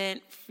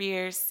independent,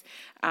 fierce,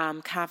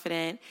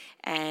 confident,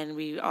 and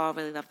we all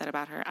really love that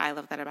about her. I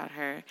love that about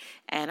her,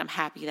 and I'm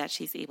happy that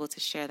she's able to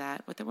share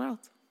that with the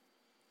world.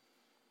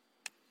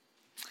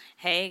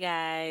 Hey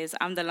guys,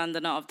 I'm the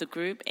Londoner of the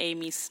group,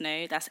 Amy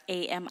Snow. That's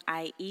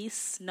AMIE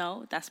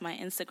Snow. That's my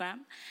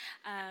Instagram.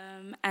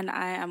 And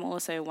I am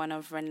also one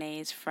of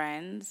Renee's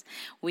friends.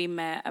 We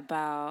met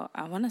about,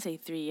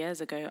 3 years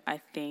ago, I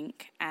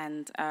think.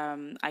 And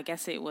I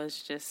guess it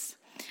was just,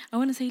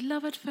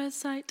 love at first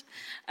sight.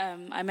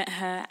 I met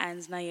her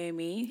and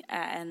Naomi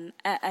at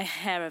a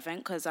hair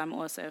event because I'm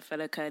also a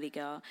fellow curly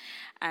girl.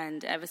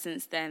 And ever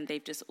since then,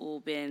 they've just all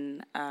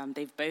been,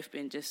 they've both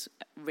been just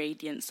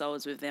radiant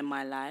souls within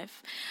my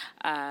life.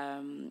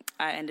 I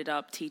ended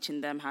up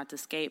teaching them how to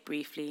skate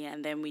briefly,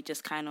 and then we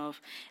just kind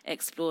of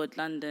explored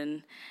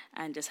London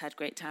and just had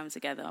great time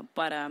together.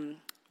 But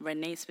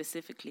Renee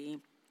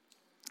specifically,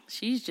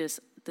 she's just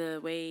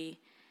the way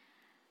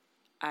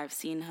I've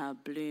seen her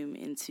bloom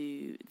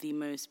into the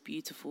most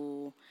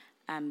beautiful,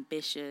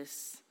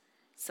 ambitious,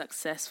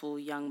 successful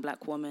young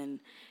black woman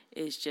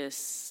it's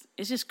just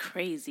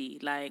crazy.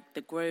 Like,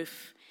 the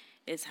growth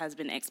has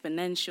been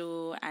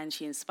exponential, and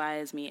she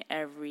inspires me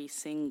every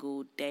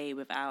single day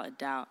without a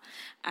doubt.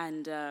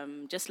 And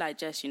just like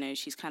Jess,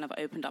 she's kind of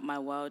opened up my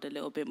world a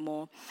little bit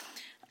more.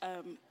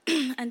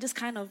 And just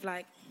kind of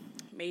like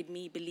made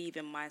me believe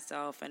in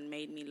myself and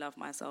made me love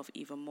myself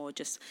even more,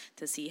 just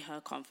to see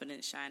her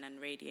confidence shine and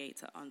radiate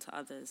onto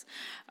others.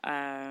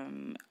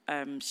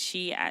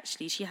 She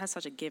has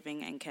such a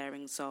giving and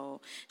caring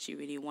soul. She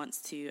really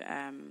wants to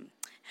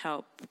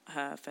help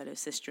her fellow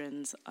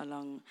sisterins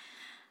along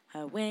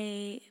the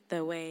way.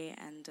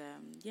 And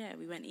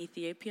we went to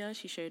Ethiopia.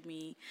 She showed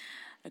me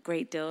a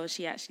great deal.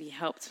 She actually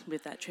helped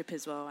with that trip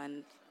as well,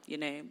 and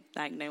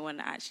no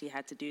one actually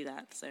had to do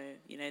that. So,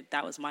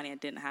 that was money I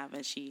didn't have,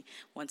 and she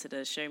wanted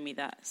to show me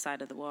that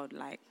side of the world,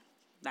 like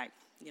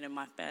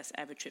my first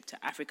ever trip to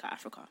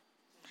Africa.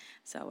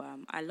 So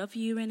I love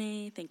you,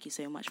 Renee. Thank you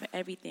so much for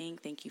everything.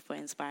 Thank you for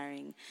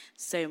inspiring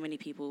so many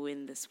people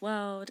in this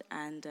world,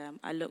 and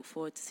I look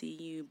forward to seeing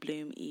you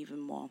bloom even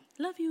more.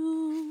 Love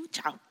you.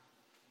 Ciao.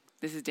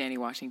 This is Danny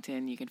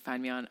Washington. You can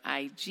find me on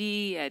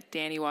IG at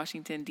Danny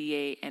Washington,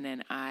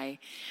 DANNI.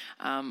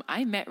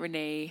 I met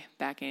Renee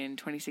back in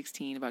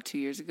 2016, about 2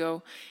 years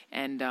ago,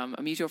 and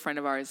a mutual friend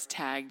of ours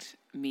tagged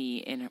me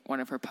in one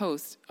of her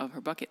posts of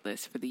her bucket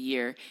list for the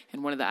year,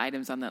 and one of the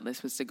items on that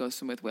list was to go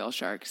swim with whale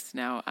sharks.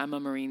 Now, I'm a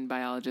marine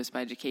biologist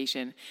by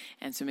education,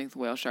 and swimming with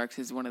whale sharks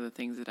is one of the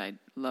things that I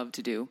love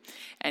to do.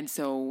 And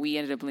so we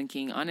ended up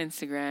linking on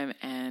Instagram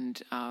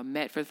and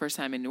met for the first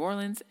time in New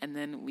Orleans, and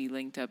then we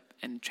linked up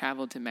and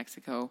traveled to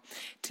Mexico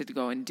to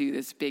go and do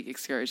this big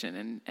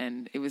excursion.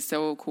 And it was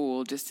so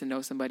cool just to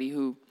know somebody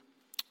who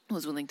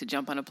was willing to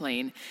jump on a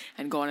plane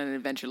and go on an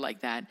adventure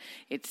like that.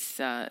 It's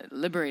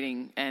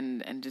liberating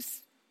and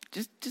just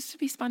to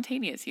be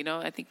spontaneous, you know.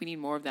 I think we need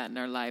more of that in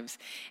our lives.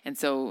 And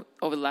so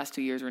over the last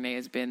 2 years, Rene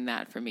has been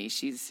that for me.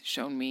 She's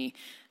shown me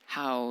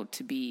how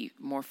to be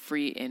more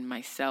free in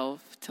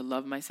myself, to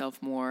love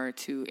myself more,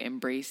 to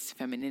embrace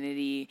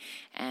femininity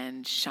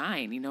and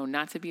shine, you know,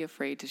 not to be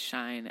afraid to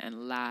shine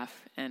and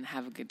laugh and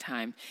have a good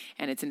time.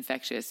 And it's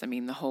infectious. I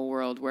mean, the whole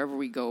world, wherever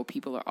we go,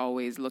 people are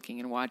always looking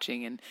and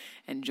watching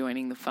and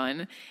joining the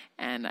fun.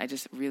 And I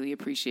just really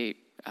appreciate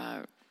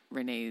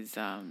Rene's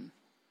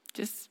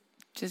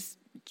just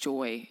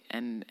joy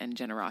and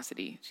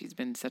generosity. She's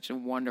been such a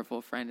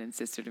wonderful friend and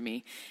sister to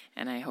me,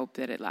 and I hope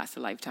that it lasts a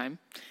lifetime.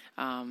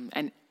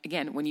 And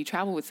again, when you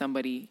travel with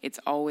somebody, it's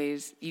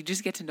always, you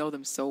just get to know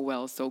them so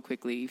well, so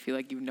quickly. You feel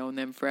like you've known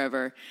them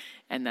forever,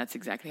 and that's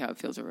exactly how it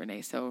feels with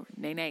Rene. So,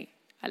 Nene,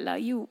 I love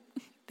you.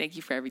 Thank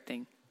you for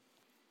everything.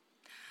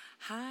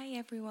 Hi,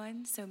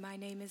 everyone. So my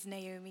name is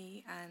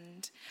Naomi,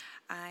 and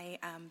I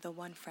am the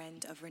one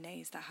friend of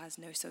Rene's that has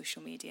no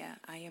social media.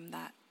 I am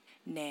that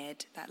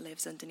nerd that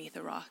lives underneath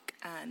a rock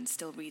and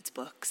still reads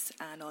books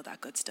and all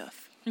that good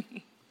stuff.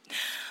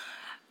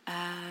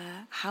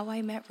 How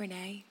I met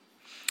Rene.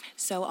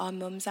 So our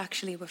mums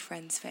actually were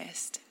friends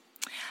first,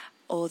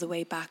 all the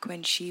way back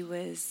when she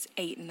was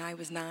 8 and I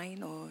was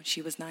 9, or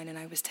she was 9 and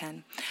I was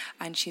 10.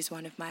 And she's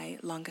one of my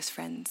longest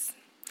friends.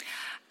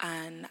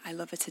 And I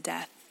love her to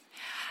death.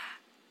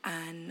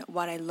 And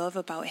what I love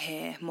about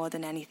her more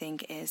than anything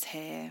is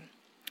her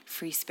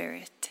free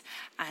spirit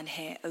and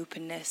her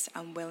openness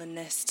and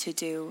willingness to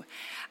do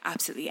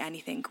absolutely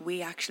anything.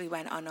 We actually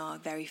went on our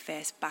very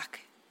first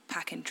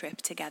backpacking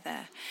trip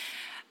together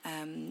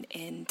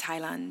in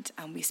Thailand,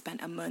 and we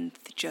spent a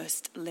month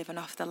just living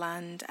off the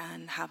land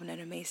and having an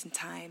amazing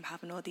time,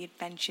 having all the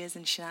adventures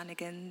and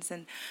shenanigans,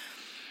 and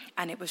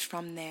it was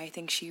from there I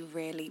think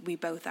we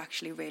both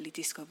actually really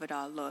discovered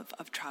our love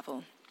of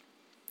travel.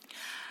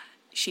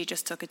 She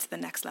just took it to the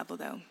next level,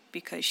 though,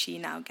 because she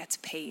now gets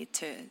paid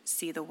to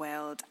see the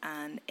world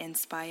and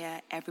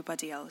inspire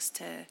everybody else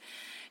to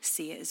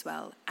see it as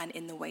well, and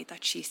in the way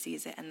that she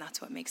sees it, and that's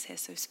what makes her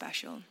so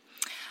special.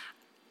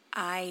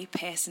 I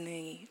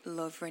personally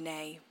love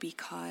Rene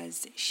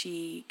because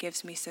she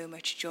gives me so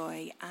much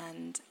joy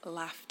and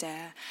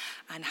laughter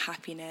and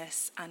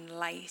happiness and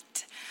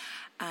light,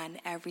 and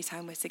every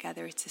time we're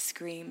together it's a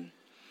scream.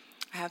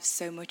 I have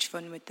so much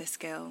fun with this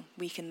girl.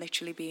 We can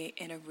literally be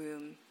in a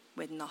room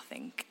with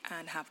nothing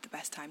and have the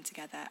best time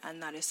together,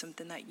 and that is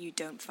something that you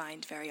don't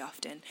find very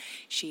often.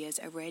 She is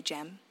a rare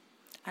gem,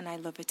 and I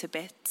love her to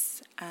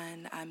bits,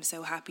 and I'm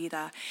so happy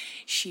that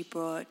she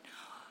brought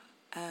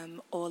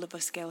all of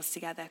us girls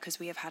together, because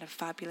we have had a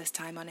fabulous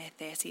time on her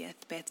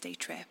 30th birthday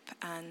trip,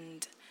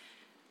 and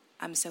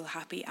I'm so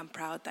happy and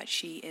proud that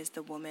she is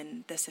the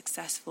woman, the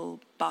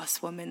successful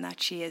boss woman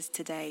that she is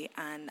today,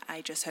 and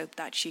I just hope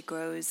that she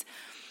grows.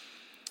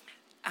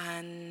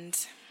 And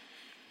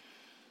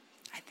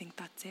I think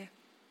that's it.